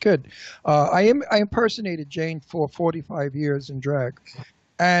teenage kid. I impersonated Jane for 45 years in drag,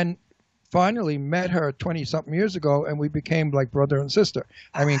 and finally met her 20-something years ago, and we became like brother and sister.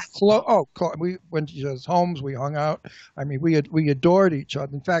 I mean, we went to each other's homes, we hung out. I mean, we adored each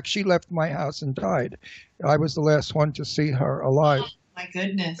other. In fact, she left my house and died. I was the last one to see her alive. Oh, my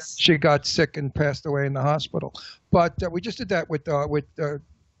goodness. She got sick and passed away in the hospital. But we just did that with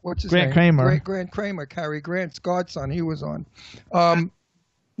what's his name? Grant Cramer. Grant Cramer, Cary Grant's godson. He was on.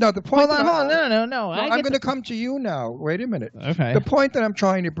 No, the point. Hold on. No. I'm going to come to you now. Wait a minute. Okay. The point that I'm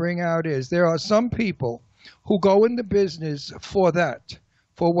trying to bring out is there are some people who go into business for that,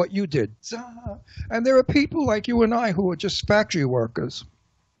 for what you did. And there are people like you and I who are just factory workers.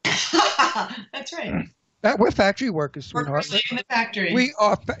 That's right. We're factory workers, sweetheart. We're in the factory. We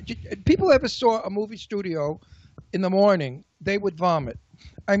are. People ever saw a movie studio in the morning, they would vomit.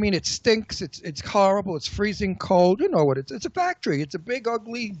 I mean, it stinks. It's horrible. It's freezing cold. You know what? It's a factory. It's a big,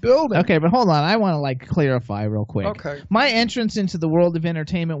 ugly building. Okay, but hold on. I want to clarify real quick. Okay. My entrance into the world of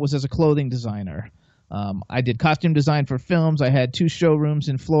entertainment was as a clothing designer. I did costume design for films. I had 2 showrooms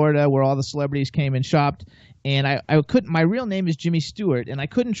in Florida where all the celebrities came and shopped. And I couldn't. My real name is Jimmy Stewart, and I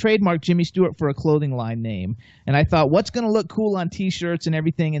couldn't trademark Jimmy Stewart for a clothing line name. And I thought, what's going to look cool on T-shirts and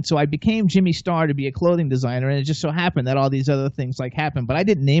everything? And so I became Jimmy Star to be a clothing designer. And it just so happened that all these other things happened. But I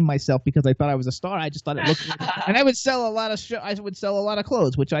didn't name myself because I thought I was a star. I just thought it looked. And I would sell a lot of I would sell a lot of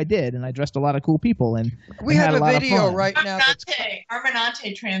clothes, which I did, and I dressed a lot of cool people. And we have had a video right now.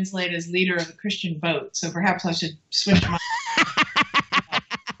 Armenante translate as leader of a Christian boat. So perhaps I should switch my.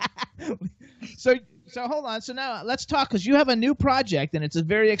 So hold on. So now let's talk, because you have a new project, and it's a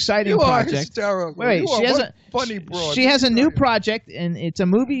very exciting You are project. hysterical. Wait, You are funny broad. She has a new project, and it's a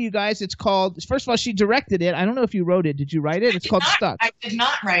movie, you guys. It's called. First of all, she directed it. I don't know if you wrote it. Did you write it? It's called Stuck. I did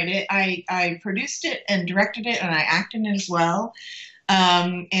not write it. I produced it and directed it, and I acted in it as well.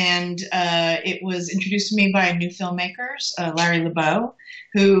 It was introduced to me by new filmmakers, Larry LeBeau,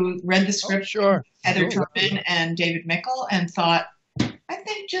 who read the script, Heather Turpin and David Mickle, and thought, I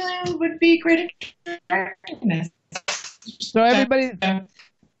think Jillian would be great at directing this. So everybody,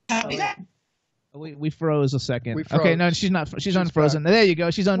 we froze a second. We froze. Okay, no, she's not. She's unfrozen. There you go.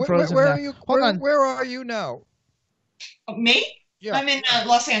 She's unfrozen. Where now. are you? Hold on. Where are you now? Me? Yeah. I'm in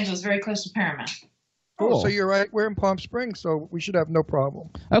Los Angeles, very close to Paramount. Cool. Oh, so you're right. We're in Palm Springs, so we should have no problem.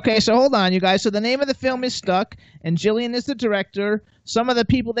 Okay, so hold on, you guys. So the name of the film is Stuck, and Jillian is the director. Some of the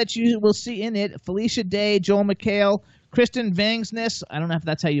people that you will see in it: Felicia Day, Joel McHale, Kristen Vangsness. I don't know if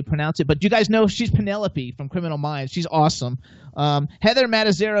that's how you pronounce it, but you guys know she's Penelope from Criminal Minds. She's awesome. Heather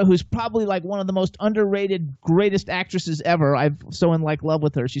Matazzaro, who's probably like one of the most underrated, greatest actresses ever. I'm so in love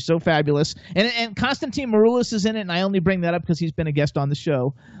with her. She's so fabulous. And Konstantin Maroulis is in it, and I only bring that up because he's been a guest on the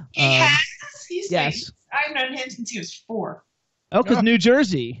show. He has? Yes. I've known him since he was 4. Oh, because New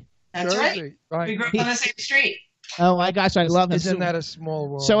Jersey. That's right. We grew up on the same street. Oh my gosh, I love him. Isn't that a small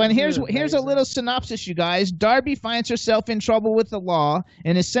world? So, and here's a little synopsis, you guys. Darby finds herself in trouble with the law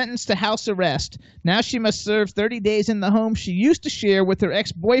and is sentenced to house arrest. Now she must serve 30 days in the home she used to share with her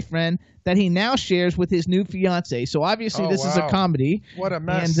ex-boyfriend that he now shares with his new fiance. So obviously this is a comedy. What a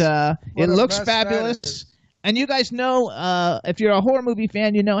mess. And it looks fabulous. And you guys know, if you're a horror movie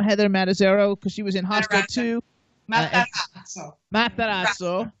fan, you know Heather Matazzaro because she was in Hostel 2.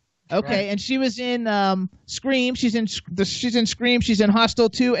 Matarazzo. Okay, and she was in Scream. She's in Scream. She's in Hostel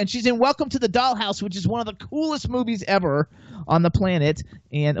 2, and she's in Welcome to the Dollhouse, which is one of the coolest movies ever on the planet,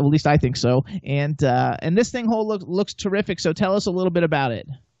 and at least I think so. And this thing looks terrific. So tell us a little bit about it.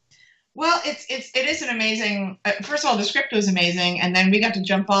 Well, it is an amazing. First of all, the script was amazing, and then we got to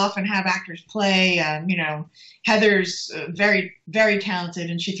jump off and have actors play. Heather's very, very talented,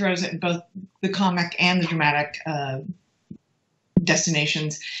 and she throws it in both the comic and the dramatic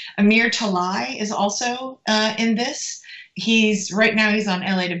destinations. Amir Talai is also in this. Right now he's on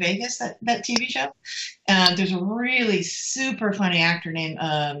LA to Vegas, that TV show. There's a really super funny actor named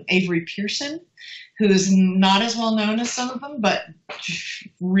Avery Pearson, who's not as well known as some of them, but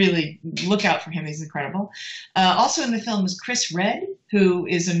really look out for him. He's incredible. Also in the film is Chris Redd, who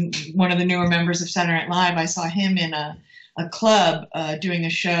is one of the newer members of Saturday Night Live. I saw him in a club doing a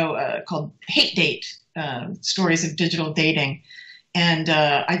show called Hate Date, Stories of Digital Dating. And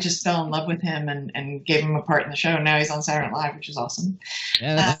I just fell in love with him and gave him a part in the show. And now he's on Saturday Night Live, which is awesome.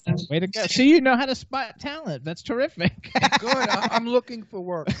 Yeah, that's way to go. See, you know how to spot talent. That's terrific. Good. I'm looking for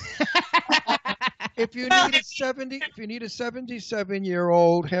work. If you need a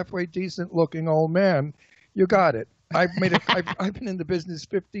 77-year-old, halfway decent-looking old man, you got it. I've been in the business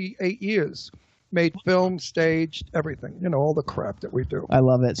 58 years. Made film, staged, everything. All the crap that we do. I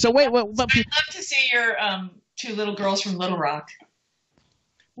love it. So wait, what? I'd love to see your two little girls from Little Rock.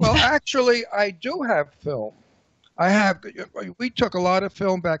 Well, actually, I do have film. We took a lot of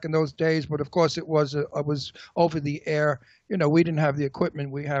film back in those days, but of course it was over the air. We didn't have the equipment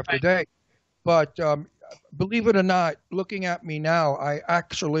we have today. But believe it or not, looking at me now,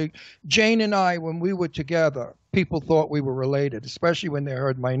 Jane and I, when we were together, people thought we were related, especially when they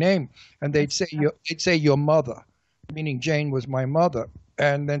heard my name, and they'd say your mother, meaning Jane was my mother,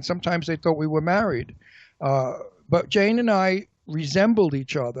 and then sometimes they thought we were married. But Jane and I resembled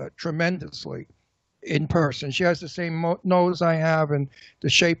each other tremendously in person. She has the same nose I have and the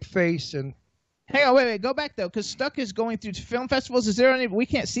shaped face. And hang on, wait, go back though, because Stuck is going through film festivals. Is there any? We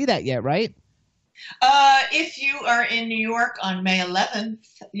can't see that yet, right? If you are in New York on May 11th,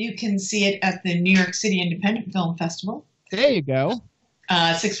 you can see it at the New York City Independent Film Festival. There you go.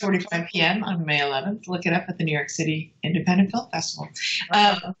 6:45 p.m. on May 11th. Look it up at the New York City Independent Film Festival.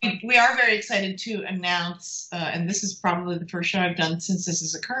 We are very excited to announce, and this is probably the first show I've done since this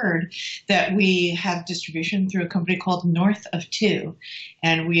has occurred, that we have distribution through a company called North of Two,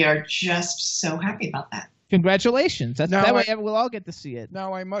 and we are just so happy about that. Congratulations. That way we'll all get to see it.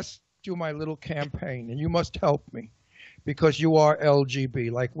 Now I must do my little campaign, and you must help me because you are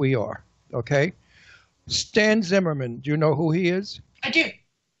LGB like we are, okay? Stan Zimmerman, do you know who he is? I do.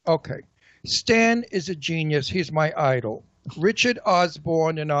 Okay. Stan is a genius. He's my idol. Richard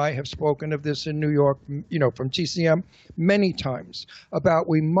Osborne and I have spoken of this in New York, from TCM many times, about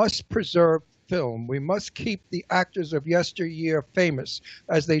we must preserve film. We must keep the actors of yesteryear famous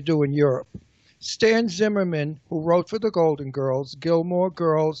as they do in Europe. Stan Zimmerman, who wrote for the Golden Girls, Gilmore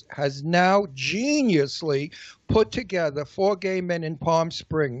Girls, has now geniusly put together 4 Gay Men in Palm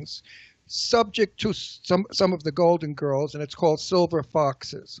Springs, subject to some of the Golden Girls, and it's called Silver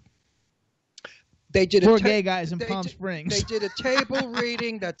Foxes. They did 4 gay guys in Palm Springs. They did a table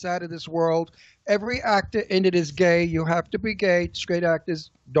reading that's out of this world. Every actor in it is gay. You have to be gay. Straight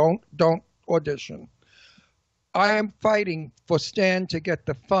actors don't audition. I am fighting for Stan to get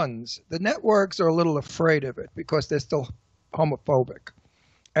the funds. The networks are a little afraid of it because they're still homophobic.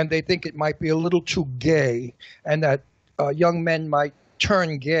 And they think it might be a little too gay and that young men might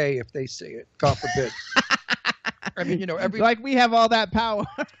turn gay if they see it. God forbid. I mean, like we have all that power.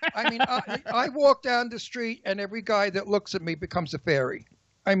 I mean, I walk down the street and every guy that looks at me becomes a fairy.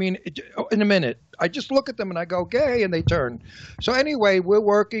 I mean, in a minute. I just look at them and I go, gay, and they turn. So anyway, we're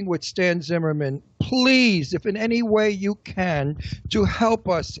working with Stan Zimmerman. Please, if in any way you can, to help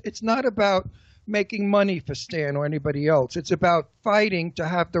us. It's not about making money for Stan or anybody else. It's about fighting to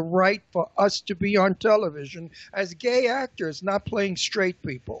have the right for us to be on television as gay actors, not playing straight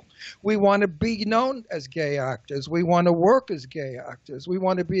people. We want to be known as gay actors. We want to work as gay actors. We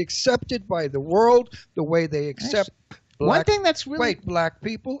want to be accepted by the world the way they accept one thing that's really black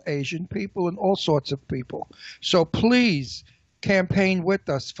people, Asian people, and all sorts of people. So please campaign with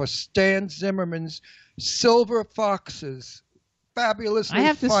us for Stan Zimmerman's Silver Foxes. Fabulously I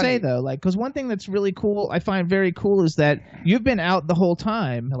have to funny. say though, because one thing that's really cool, I find very cool, is that you've been out the whole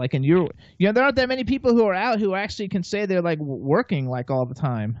time. And there aren't that many people who are out who actually can say they're working all the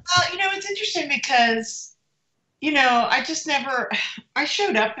time. Well, it's interesting because I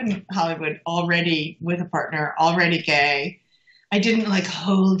showed up in Hollywood already with a partner, already gay. I didn't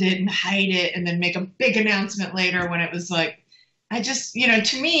hold it and hide it and then make a big announcement later when it was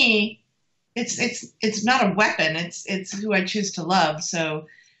to me, it's not a weapon. It's who I choose to love. So,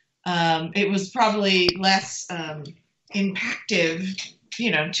 it was probably less, impactive,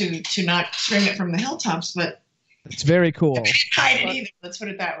 to not scream it from the hilltops, but It's very cool. I can't hide it either. Let's put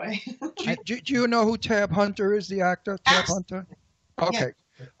it that way. Do you know who Tab Hunter is, the actor? Tab Hunter? Okay.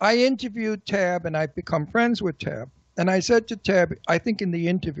 Yeah. I interviewed Tab, and I've become friends with Tab. And I said to Tab, I think in the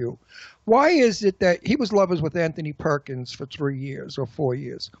interview, why is it that he was lovers with Anthony Perkins for 3 years or 4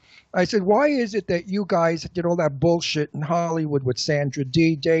 years? I said, why is it that you guys did all that bullshit in Hollywood with Sandra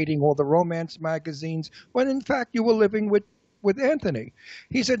Dee, dating all the romance magazines, when in fact you were living with Anthony?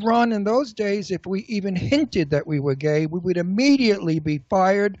 He said, Ron, in those days, if we even hinted that we were gay, we would immediately be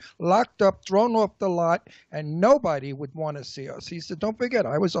fired, locked up, thrown off the lot, and nobody would want to see us. He said, don't forget,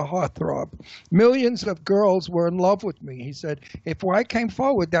 I was a heartthrob. Millions of girls were in love with me. He said, if I came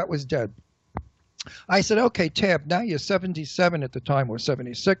forward, that was dead. I said, okay, Tab, now you're 77 at the time, or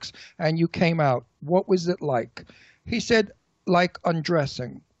 76, and you came out. What was it like? He said, like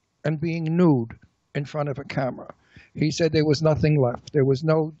undressing and being nude in front of a camera. He said there was nothing left. There was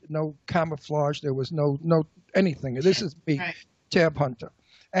no camouflage. There was no anything. This is me, right. Tab Hunter.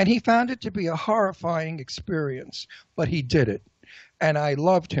 And he found it to be a horrifying experience, but he did it. And I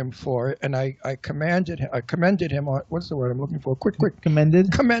loved him for it, and I commended him on, what's the word I'm looking for? Quick.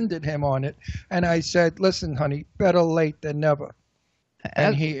 Commended him on it. And I said, listen, honey, better late than never.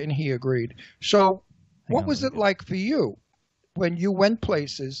 And he agreed. So what was it like for you when you went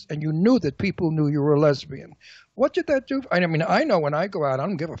places and you knew that people knew you were a lesbian? What did that do? I mean, I know when I go out, I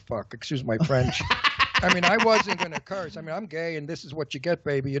don't give a fuck. Excuse my French. I mean, I wasn't going to curse. I mean, I'm gay, and this is what you get,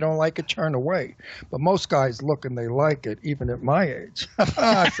 baby. You don't like it, turn away. But most guys look and they like it, even at my age.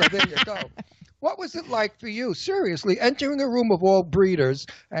 So there you go. What was it like for you, seriously, entering a room of all breeders,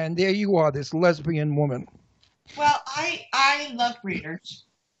 and there you are, this lesbian woman? Well, I love breeders.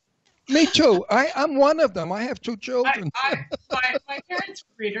 Me too. I'm one of them. I have 2 children. My parents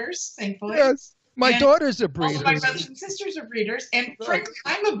were breeders, thankfully. Yes. My daughters are breeders. All my brothers and sisters are breeders, and frankly,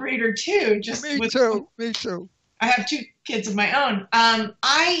 I'm a breeder too. Me too. I have 2 kids of my own.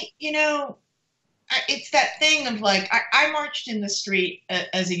 It's that thing of like I marched in the street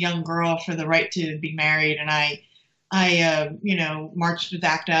as a young girl for the right to be married, and I marched with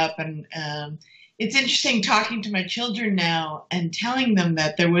ACT UP, and it's interesting talking to my children now and telling them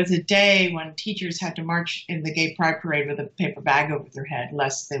that there was a day when teachers had to march in the gay pride parade with a paper bag over their head,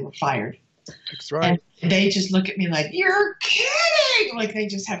 lest they were fired. That's right. And they just look at me like, you're kidding! Like they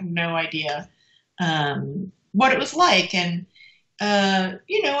just have no idea what it was like. And, I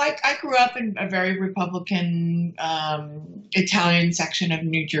grew up in a very Republican Italian section of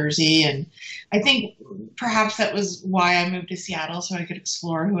New Jersey. And I think perhaps that was why I moved to Seattle, so I could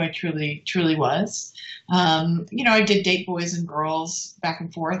explore who I truly was. I did date boys and girls back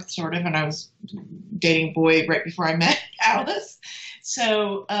and forth, sort of, and I was dating a boy right before I met Alice.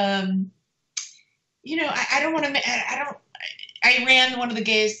 So, I ran one of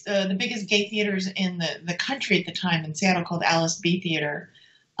the biggest gay theaters in the country at the time in Seattle called Alice B Theater.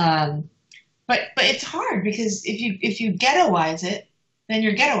 But it's hard because if you ghettoize it, then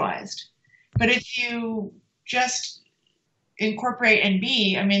you're ghettoized. But if you just incorporate and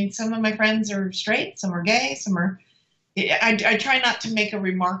be, I mean, some of my friends are straight, some are gay, some are, I try not to make a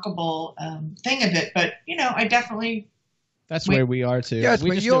remarkable thing of it, but, I definitely. That's where we are too. Yes,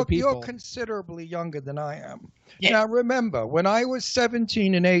 but you're considerably younger than I am. Yeah. Now remember, when I was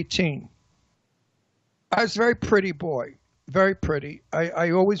 17 and 18, I was a very pretty boy. Very pretty.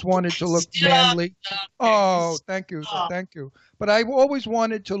 I always wanted to look manly. Oh, thank you. Thank you. But I always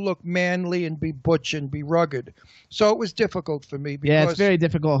wanted to look manly and be butch and be rugged. So it was difficult for me. Because, it's very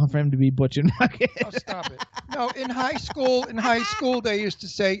difficult for him to be butch and rugged. Oh, stop it. No, in high school, they used to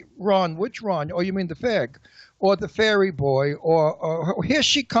say, Ron, which Ron? Oh, you mean the fag? Or the fairy boy, or here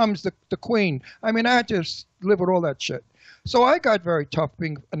she comes, the queen. I mean, I had to live with all that shit. So I got very tough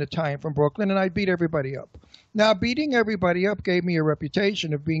being an Italian from Brooklyn, and I beat everybody up. Now, beating everybody up gave me a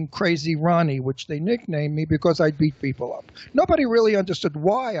reputation of being Crazy Ronnie, which they nicknamed me because I'd beat people up. Nobody really understood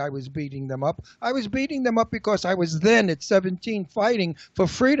why I was beating them up. I was beating them up because I was then, at 17, fighting for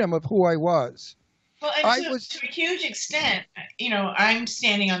freedom of who I was. Well, and to a huge extent, I'm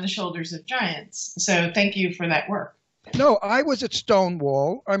standing on the shoulders of giants. So thank you for that work. No, I was at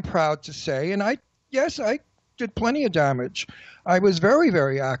Stonewall, I'm proud to say, and I did plenty of damage. I was very,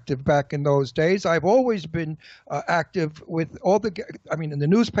 very active back in those days. I've always been active with in the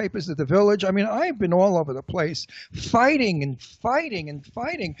newspapers of the village. I mean, I've been all over the place fighting and fighting and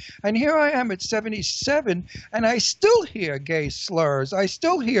fighting. And here I am at 77, and I still hear gay slurs. I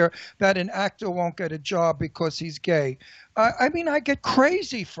still hear that an actor won't get a job because he's gay. I mean, I get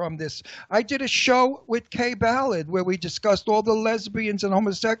crazy from this. I did a show with Kay Ballard where we discussed all the lesbians and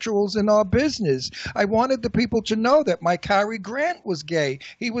homosexuals in our business. I wanted the people to know that my Cary Grant was gay.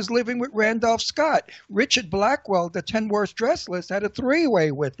 He was living with Randolph Scott. Richard Blackwell, the 10 Worst Dressed list, had a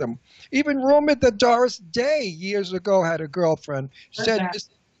three-way with him. Even rumored that Doris Day years ago had a girlfriend. Said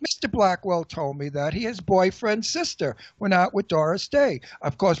Mr. Blackwell told me that his boyfriend's sister went out with Doris Day.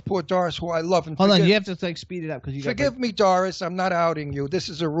 Of course, poor Doris, who I love and Hold forgive. on, you have to speed it up because you Forgive me, Doris. I'm not outing you. This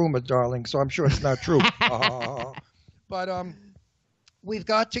is a rumor, darling, so I'm sure it's not true. But we've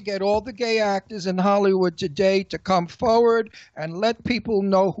got to get all the gay actors in Hollywood today to come forward and let people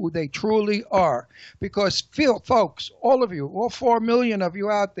know who they truly are. Because, folks, all of you, all 4 million of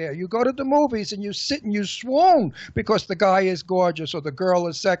you out there, you go to the movies and you sit and you swoon because the guy is gorgeous or the girl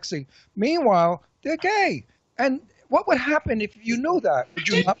is sexy. Meanwhile, they're gay. And what would happen if you knew that? Would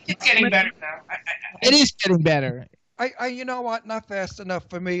you not? It's getting better now. It is getting better. You know what? Not fast enough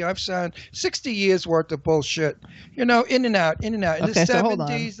for me. I've signed 60 years worth of bullshit. You know, in and out, in and out. In Okay, the so hold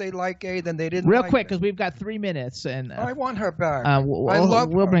on. 70s, they like gay, then they didn't. Real like quick, it. because we've got 3 minutes, and I want her back.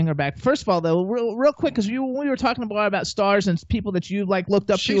 we'll bring her back. First of all, though, real quick, because we were talking about stars and people that you like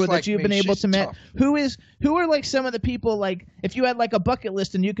looked up to or that like you've me. been able She's to meet. tough. Who are like some of the people, like if you had like a bucket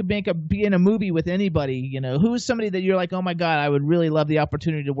list and you could be in a movie with anybody, you know, who is somebody that you're like, oh my God, I would really love the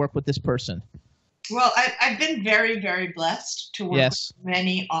opportunity to work with this person? Well, I've been very, very blessed to work with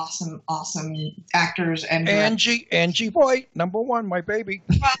many awesome actors and Angie Voigt, #1, my baby.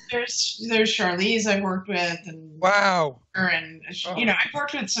 Well, there's Charlize I've worked with, and wow, and you know, I've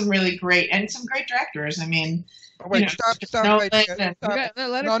worked with some really great directors. I mean, wait, stop right there. No.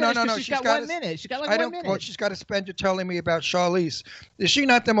 She's got 1 minute. She's got like 1 minute. Well, she's got to spend you telling me about Charlize. Is she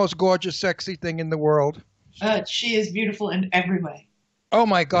not the most gorgeous, sexy thing in the world? She is beautiful in every way. Oh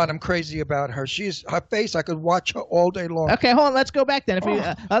my God, I'm crazy about her. Her face, I could watch her all day long. Okay, hold on. Let's go back then. If we,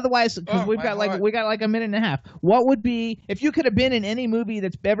 otherwise, because we got like a minute and a half. What would be if you could have been in any movie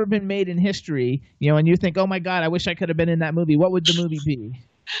that's ever been made in history? You know, and you think, oh my God, I wish I could have been in that movie. What would the movie be?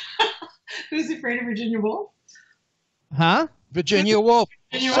 Who's Afraid of Virginia Woolf? Huh? Virginia Woolf.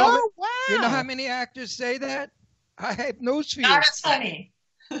 Oh wow! You know how many actors say that? I have news for you. Not as funny.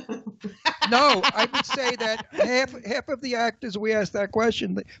 No, I would say that half of the actors we asked that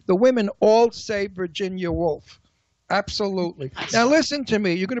question, the women all say Virginia Woolf. Absolutely. Now listen to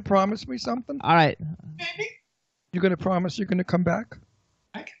me. You're going to promise me something? All right. Maybe. You're going to promise you're going to come back?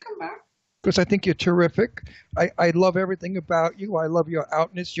 I can come back. Because I think you're terrific. I love everything about you. I love your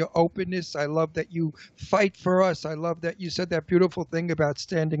outness, your openness. I love that you fight for us. I love that you said that beautiful thing about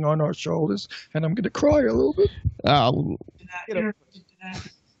standing on our shoulders. And I'm going to cry a little bit.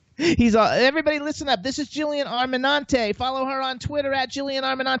 Everybody listen up. This is Jillian Armenante. Follow her on Twitter at Jillian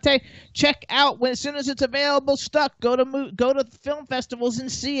Armenante. Check out as soon as it's available. Go to film festivals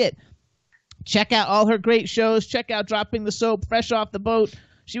and see it. Check out all her great shows. Check out Dropping the Soap, Fresh Off the Boat.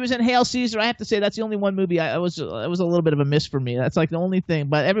 She was in Hail Caesar. I have to say that's the only one movie it was a little bit of a miss for me. That's like the only thing.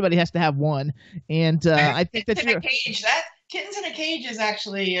 But everybody has to have one. And I think that Kittens in a Cage is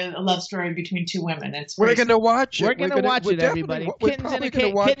actually a love story between two women. We're going to watch it. We're going to watch it, everybody.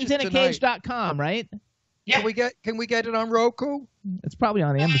 Kittensinacage.com, right? Yeah. Can we get it on Roku? It's probably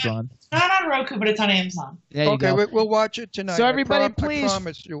on Amazon. It's not on Roku, but it's on Amazon. There you go. We'll watch it tonight. So everybody, please I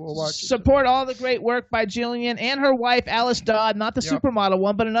promise you we'll watch support all the great work by Jillian and her wife, Alice Dodd, not the supermodel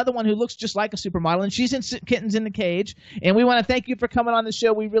one, but another one who looks just like a supermodel, and she's in Kittens in the Cage. And we want to thank you for coming on the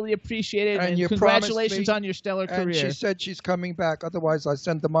show. We really appreciate it. And congratulations on your stellar career. And she said she's coming back. Otherwise, I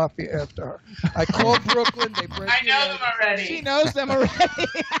send the mafia after her. I called Brooklyn. They break I know them already. She knows them already.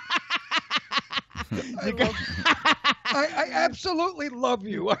 I absolutely love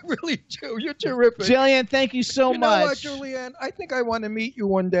you. I really do. You're terrific. Jillian, thank you so much. You know what, Julianne? I think I want to meet you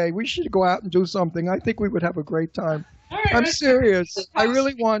one day. We should go out and do something. I think we would have a great time. Right, I'm serious. I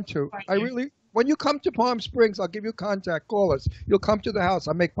really want to. When you come to Palm Springs, I'll give you contact. Call us. You'll come to the house.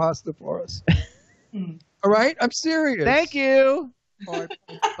 I'll make pasta for us. All right? I'm serious. Thank you. All right.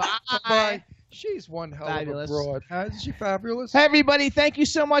 Bye. She's one hell of a broad. Isn't she fabulous? Hey, everybody, thank you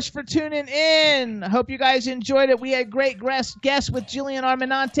so much for tuning in. I hope you guys enjoyed it. We had great guests with Jillian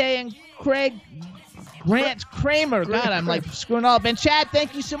Armenante and Grant Cramer. God, I'm like screwing up. And Chad,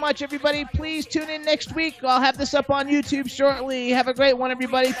 thank you so much, everybody. Please tune in next week. I'll have this up on YouTube shortly. Have a great one,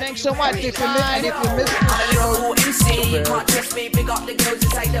 everybody. Thanks so much. If you missed MC, can't trust me, big up the girls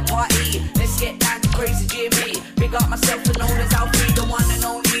inside the party. Let's get down to crazy Jimmy. Big up myself and known as Alfie, the one and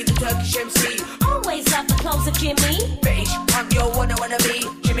only, the Turkish MC. Always love the clothes of Jimmy. British punk, yo, wanna be.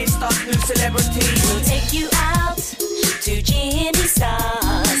 Jimmy Star's new celebrity. We'll take you out to Jimmy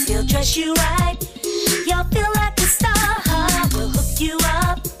Stars. He'll dress you right. You'll feel like a star.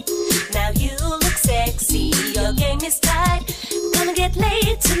 get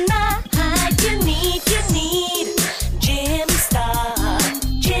laid tonight. You need Jimmy Star,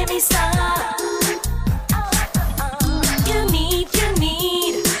 Jimmy Star. You need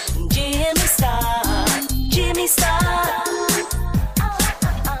Jimmy Star, Jimmy Star.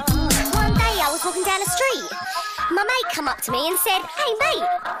 One day I was walking down the street. My mate come up to me and said, "Hey mate,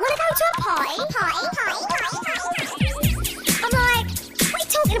 wanna go to a party?" Party.